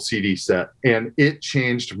double CD set, and it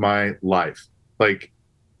changed my life. Like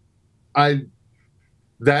that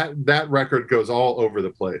record goes all over the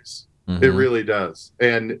place. Mm-hmm. It really does.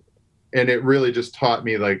 And it really just taught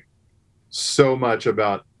me like so much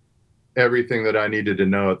about everything that I needed to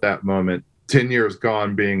know at that moment. 10 Years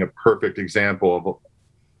Gone being a perfect example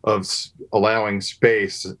of allowing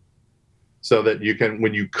space so that you can,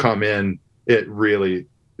 when you come in, it really,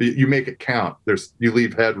 you make it count. You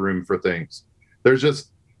leave headroom for things. There's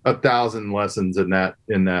just 1,000 lessons in that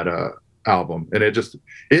album. And it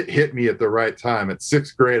hit me at the right time. At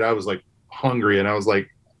 6th grade, I was like hungry, and I was like,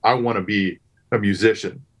 I want to be a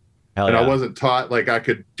musician. Hell and yeah. I wasn't taught like I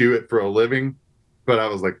could do it for a living, but I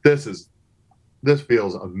was like, this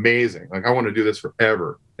feels amazing. Like I want to do this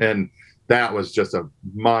forever. And that was just a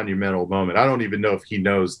monumental moment. I don't even know if he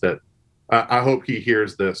knows that. I hope he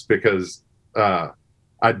hears this, because I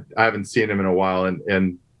haven't seen him in a while,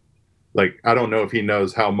 and like I don't know if he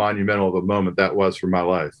knows how monumental of a moment that was for my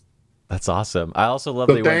life. That's awesome. I also love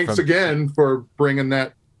so that you thanks went from... again for bringing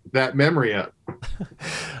that memory up.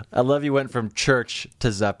 I love you went from church to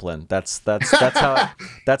Zeppelin. That's how it should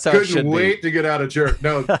be. Couldn't wait to get out of church.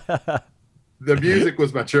 No, the music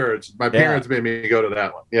was my church. My parents made me go to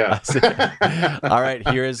that one. Yeah. All right,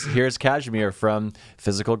 here's Kashmir from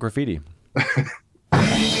Physical Graffiti.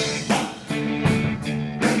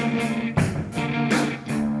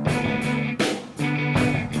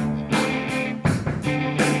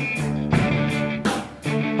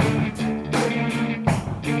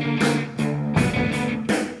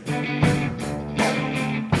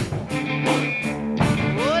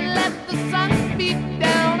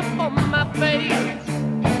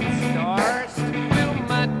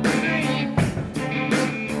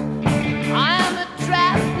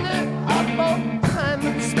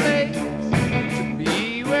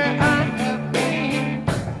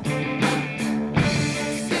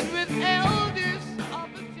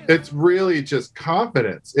 It's really just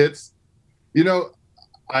confidence. It's,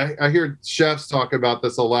 I hear chefs talk about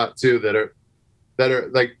this a lot too, that are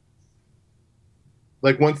like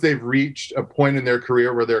once they've reached a point in their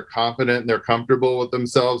career where they're confident and they're comfortable with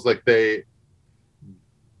themselves, like the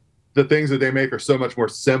things that they make are so much more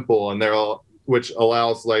simple, and which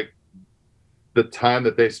allows like the time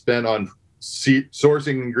that they spend on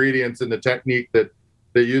sourcing ingredients and the technique that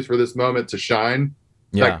they use for this moment to shine.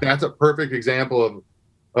 Yeah. Like that's a perfect example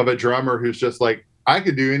of a drummer who's just like, I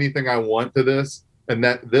could do anything I want to this, and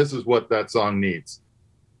this is what that song needs.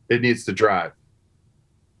 It needs to drive.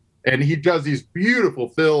 And he does these beautiful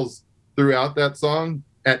fills throughout that song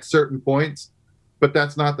at certain points, but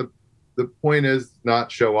that's not the point. Is not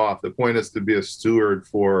show off. The point is to be a steward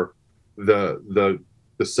for the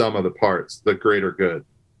sum of the parts, the greater good.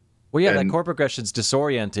 Well, yeah, that chord progression's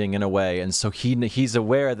disorienting in a way, and so he's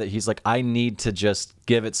aware that he's like, I need to just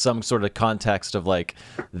give it some sort of context of like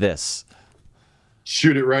this.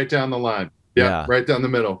 Shoot it right down the line. Yeah, right down the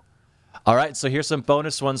middle. All right, so here's some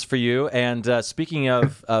bonus ones for you. And speaking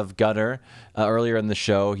of Gunnar, earlier in the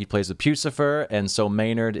show, he plays with Pucifer, and so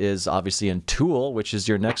Maynard is obviously in Tool, which is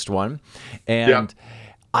your next one. And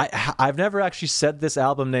I've never actually said this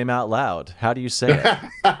album name out loud. How do you say it?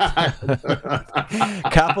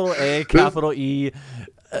 Capital A, capital E,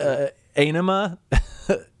 Anima?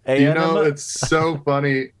 It's so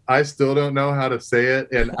funny. I still don't know how to say it,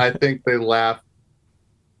 and I think they laugh.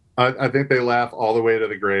 I think they laugh all the way to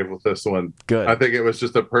the grave with this one. Good. I think it was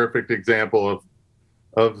just a perfect example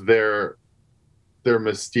of their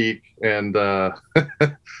mystique and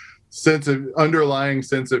underlying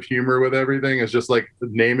sense of humor with everything is just like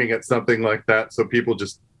naming it something like that, so people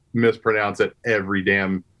just mispronounce it every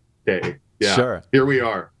damn day. Yeah, sure. Here we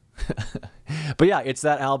are. But yeah, it's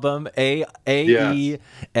that album AENIMA.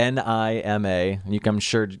 I'm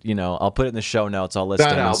sure I'll put it in the show notes. I'll list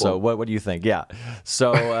them. So what do you think? Yeah.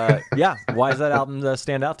 So why does that album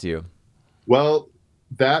stand out to you? Well,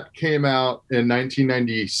 that came out in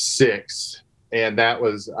 1996. And that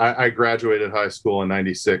was, I graduated high school in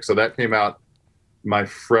 96. So that came out my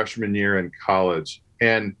freshman year in college.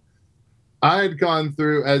 And I had gone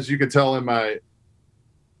through, as you could tell in my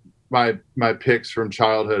picks from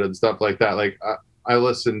childhood and stuff like that. Like I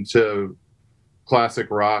listened to classic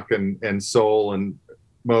rock and soul and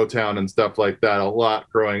Motown and stuff like that a lot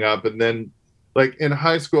growing up. And then like in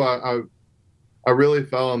high school, I really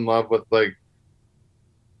fell in love with like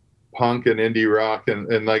punk and indie rock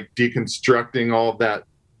and like deconstructing all of that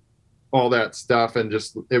all that stuff, and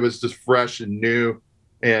just it was just fresh and new,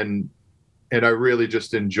 and I really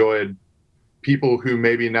just enjoyed people who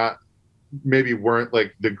maybe weren't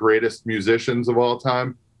like the greatest musicians of all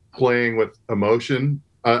time playing with emotion.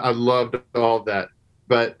 I loved all of that,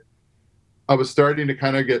 but I was starting to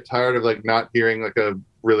kind of get tired of like not hearing like a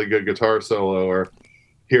really good guitar solo, or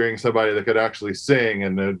hearing somebody that could actually sing,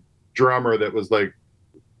 and a drummer that was like,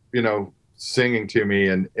 singing to me.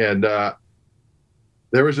 And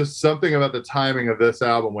there was just something about the timing of this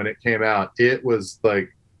album when it came out. It was like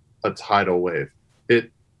a tidal wave.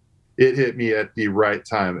 It hit me at the right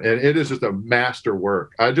time, and it is just a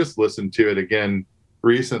masterwork. I just listened to it again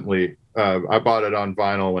recently. I bought it on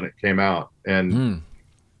vinyl when it came out, and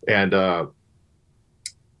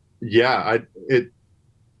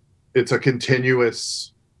it's a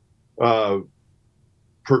continuous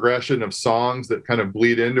progression of songs that kind of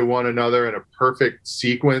bleed into one another in a perfect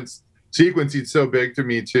sequence. Sequencing so big to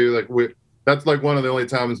me too. Like that's like one of the only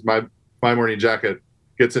times my Morning Jacket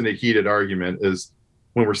gets in a heated argument is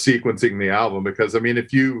when we're sequencing the album, because I mean,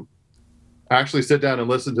 if you actually sit down and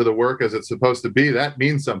listen to the work as it's supposed to be, that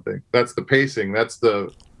means something. That's the pacing. That's how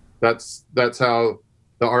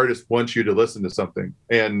the artist wants you to listen to something.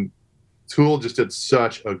 And Tool just did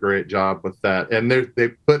such a great job with that. And they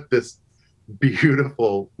put this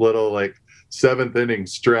beautiful little like 7th inning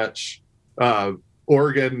stretch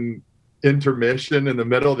organ intermission in the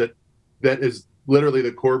middle that is literally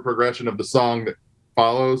the chord progression of the song that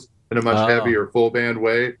follows in a much heavier full band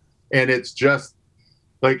way. And it's just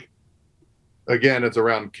like, again, it's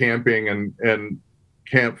around camping and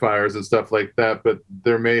campfires and stuff like that, but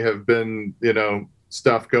there may have been,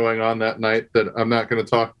 stuff going on that night that I'm not going to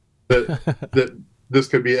talk that this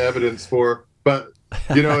could be evidence for. But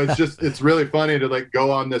it's really funny to like go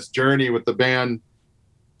on this journey with the band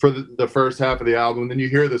for the first half of the album, and then you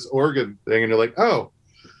hear this organ thing and you're like, oh,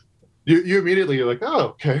 you immediately you're like, oh,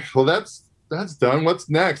 okay, well that's done, what's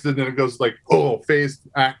next? And then it goes like, oh, phase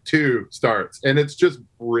act 2 starts, and it's just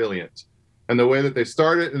brilliant. And the way that they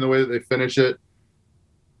start it and the way that they finish it,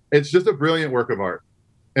 it's just a brilliant work of art,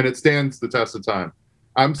 and it stands the test of time.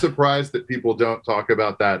 I'm surprised that people don't talk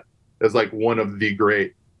about that as like one of the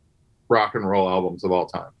great rock and roll albums of all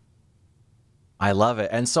time. I love it.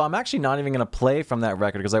 And so I'm actually not even going to play from that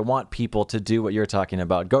record because I want people to do what you're talking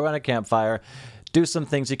about. Go around a campfire, do some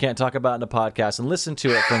things you can't talk about in a podcast, and listen to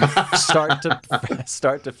it from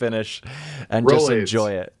start to finish, and Roll-Aids. Just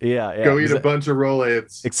enjoy it. Yeah. Go eat a bunch of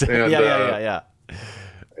Roll-Aids. Exactly. Yeah.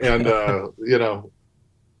 And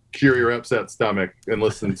cure your upset stomach and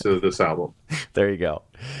listen to this album. There you go.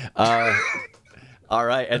 All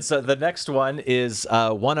right, and so the next one is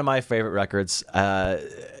one of my favorite records.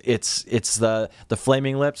 It's the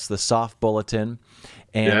Flaming Lips, the Soft Bulletin,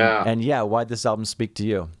 and why'd this album speak to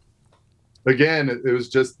you? Again, it was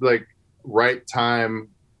just like right time,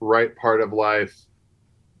 right part of life,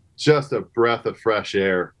 just a breath of fresh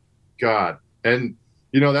air. God, and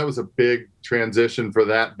that was a big transition for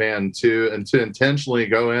that band too, and to intentionally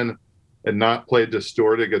go in and not play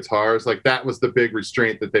distorted guitars, like that was the big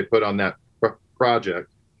restraint that they put on that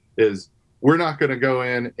project. Is we're not going to go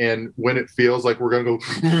in, and when it feels like we're going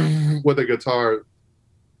to go with a guitar,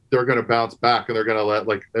 they're going to bounce back and they're going to let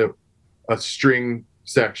like a string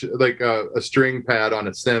section, like a string pad on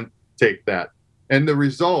a synth take that, and the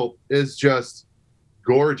result is just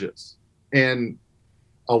gorgeous. And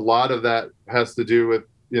a lot of that has to do with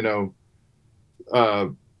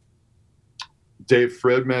Dave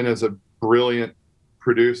Fridman is a brilliant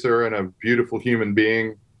producer and a beautiful human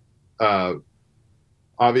being.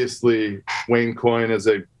 Obviously, Wayne Coyne is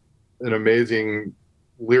an amazing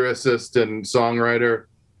lyricist and songwriter.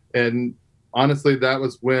 And honestly, that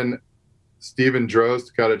was when Stephen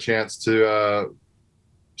Drozd got a chance to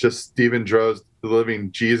just Stephen Drozd, the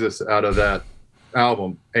living Jesus, out of that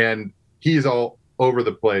album. And he's all over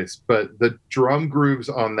the place. But the drum grooves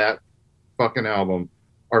on that fucking album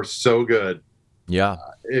are so good. Yeah.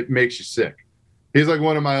 It makes you sick. He's like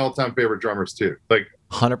one of my all-time favorite drummers too. Like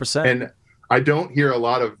 100%. And I don't hear a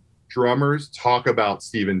lot of drummers talk about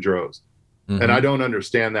Stephen Drozd. Mm-hmm. And I don't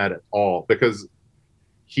understand that at all, because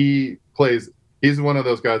he's one of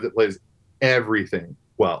those guys that plays everything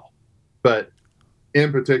well. But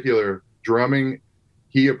in particular, drumming,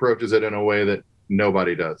 he approaches it in a way that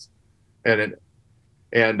nobody does. And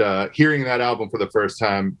hearing that album for the first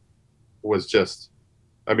time was just,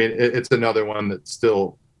 I mean, it's another one that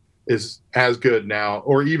still is as good now,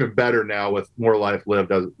 or even better now with more life lived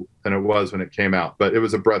than it was when it came out. But it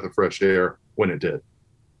was a breath of fresh air when it did.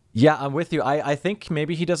 Yeah, I'm with you. I think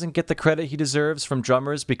maybe he doesn't get the credit he deserves from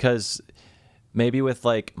drummers, because maybe with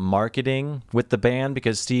like marketing with the band,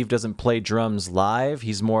 because Steve doesn't play drums live.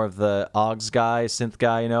 He's more of the Augs guy, synth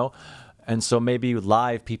guy, you know? And so maybe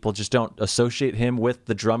live people just don't associate him with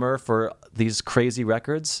the drummer for these crazy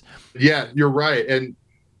records. Yeah, you're right. And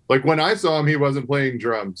like when I saw him, he wasn't playing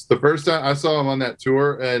drums. The first time I saw him on that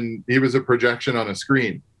tour, and he was a projection on a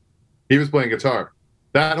screen. He was playing guitar.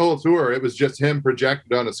 That whole tour, it was just him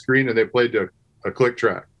projected on a screen, and they played to a click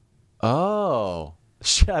track. Oh,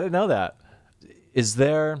 shit, I didn't know that. Is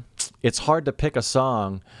there, it's hard to pick a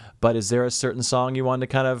song, but is there a certain song you want to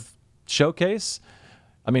kind of showcase?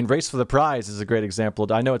 I mean, Race for the Prize is a great example.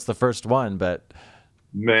 I know it's the first one, but...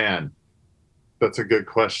 Man, that's a good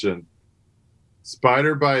question.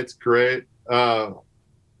 Spider Bite's great. Buggin'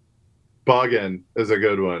 is a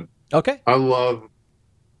good one. Okay. I love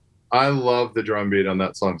the drum beat on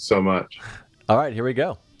that song so much. All right, here we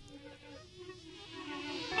go.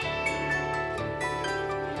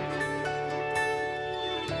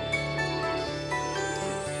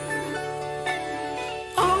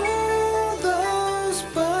 All those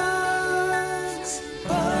bugs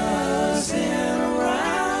buzzing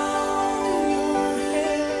around your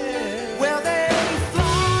head. Well, they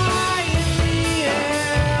fly in the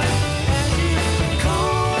air as you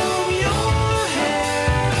comb your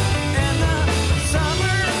hair, and the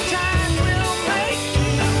summertime will make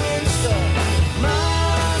you itch the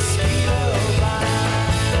mosquito bites.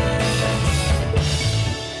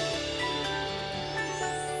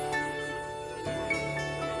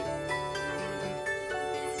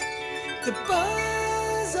 The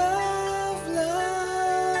buzz of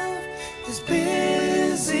love is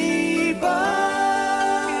busy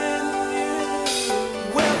bugging you.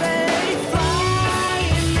 Well, they fly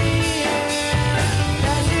in the air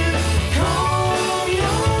as you comb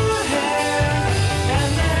your hair, and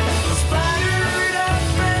they're splattered up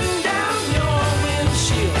and down your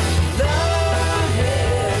windshield. The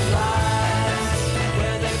headlights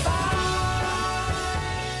where they bite.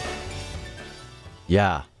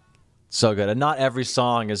 Yeah. So good. And not every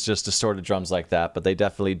song is just distorted drums like that, but they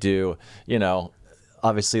definitely do, you know,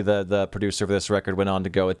 obviously the producer of this record went on to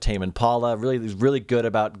go with Tame Impala. Really good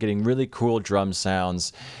about getting really cool drum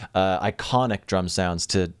sounds, iconic drum sounds,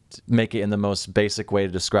 to make it in the most basic way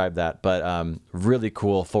to describe that. But really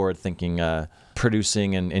cool, forward-thinking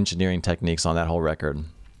producing and engineering techniques on that whole record.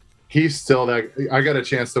 He's still that. I got a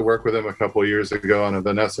chance to work with him a couple of years ago on a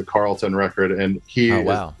Vanessa Carlton record, and he Oh,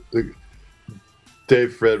 wow.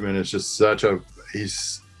 Dave Fridman is just such a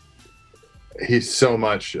he's so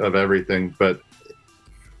much of everything, but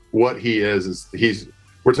what he is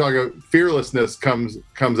we're talking fearlessness comes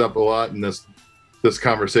up a lot in this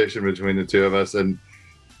conversation between the two of us, and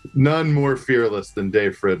none more fearless than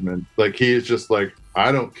Dave Fridman. Like, he is just like,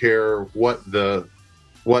 I don't care what the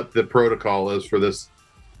protocol is for this.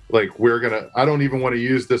 Like, I don't even want to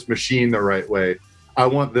use this machine the right way. I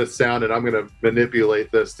want this sound, and I'm going to manipulate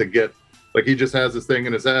this to get. Like, he just has this thing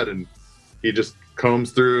in his head, and he just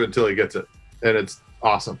combs through until he gets it, and it's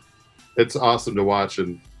awesome. It's awesome to watch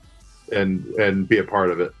and be a part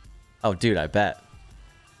of it. Oh, dude, I bet.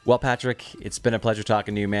 Well, Patrick, it's been a pleasure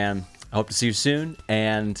talking to you, man. I hope to see you soon,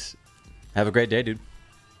 and have a great day, dude.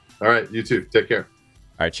 All right, you too. Take care.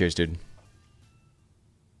 All right, cheers, dude.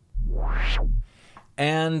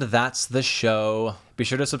 And that's the show. Be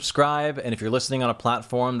sure to subscribe, and if you're listening on a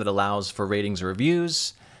platform that allows for ratings or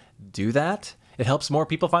reviews, do that. It helps more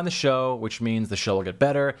people find the show, which means the show will get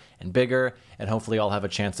better and bigger, and hopefully I'll have a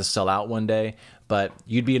chance to sell out one day. But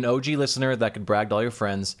you'd be an OG listener that could brag to all your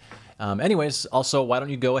friends. Anyways, also, why don't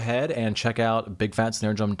you go ahead and check out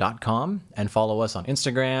bigfatsnaredrum.com and follow us on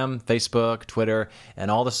Instagram, Facebook, Twitter,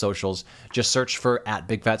 and all the socials. Just search for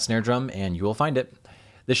 @BigFatSnareDrum and you will find it.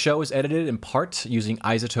 This show is edited in part using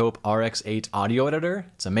iZotope RX8 audio editor.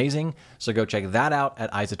 It's amazing, so go check that out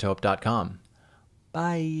at iZotope.com.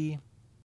 Bye.